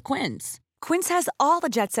style with Quince. Quince has all the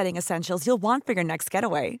jet-setting essentials you'll want for your next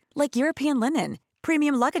getaway, like European linen,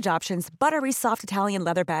 premium luggage options, buttery soft Italian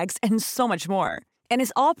leather bags, and so much more. And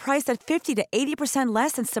is all priced at 50 to 80%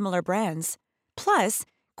 less than similar brands. Plus,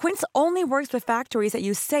 Quince only works with factories that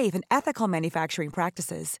use safe and ethical manufacturing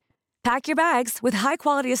practices. Pack your bags with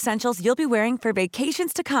high-quality essentials you'll be wearing for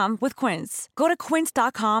vacations to come with Quince. Go to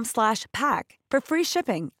quince.com/pack for free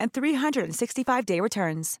shipping and 365-day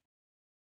returns.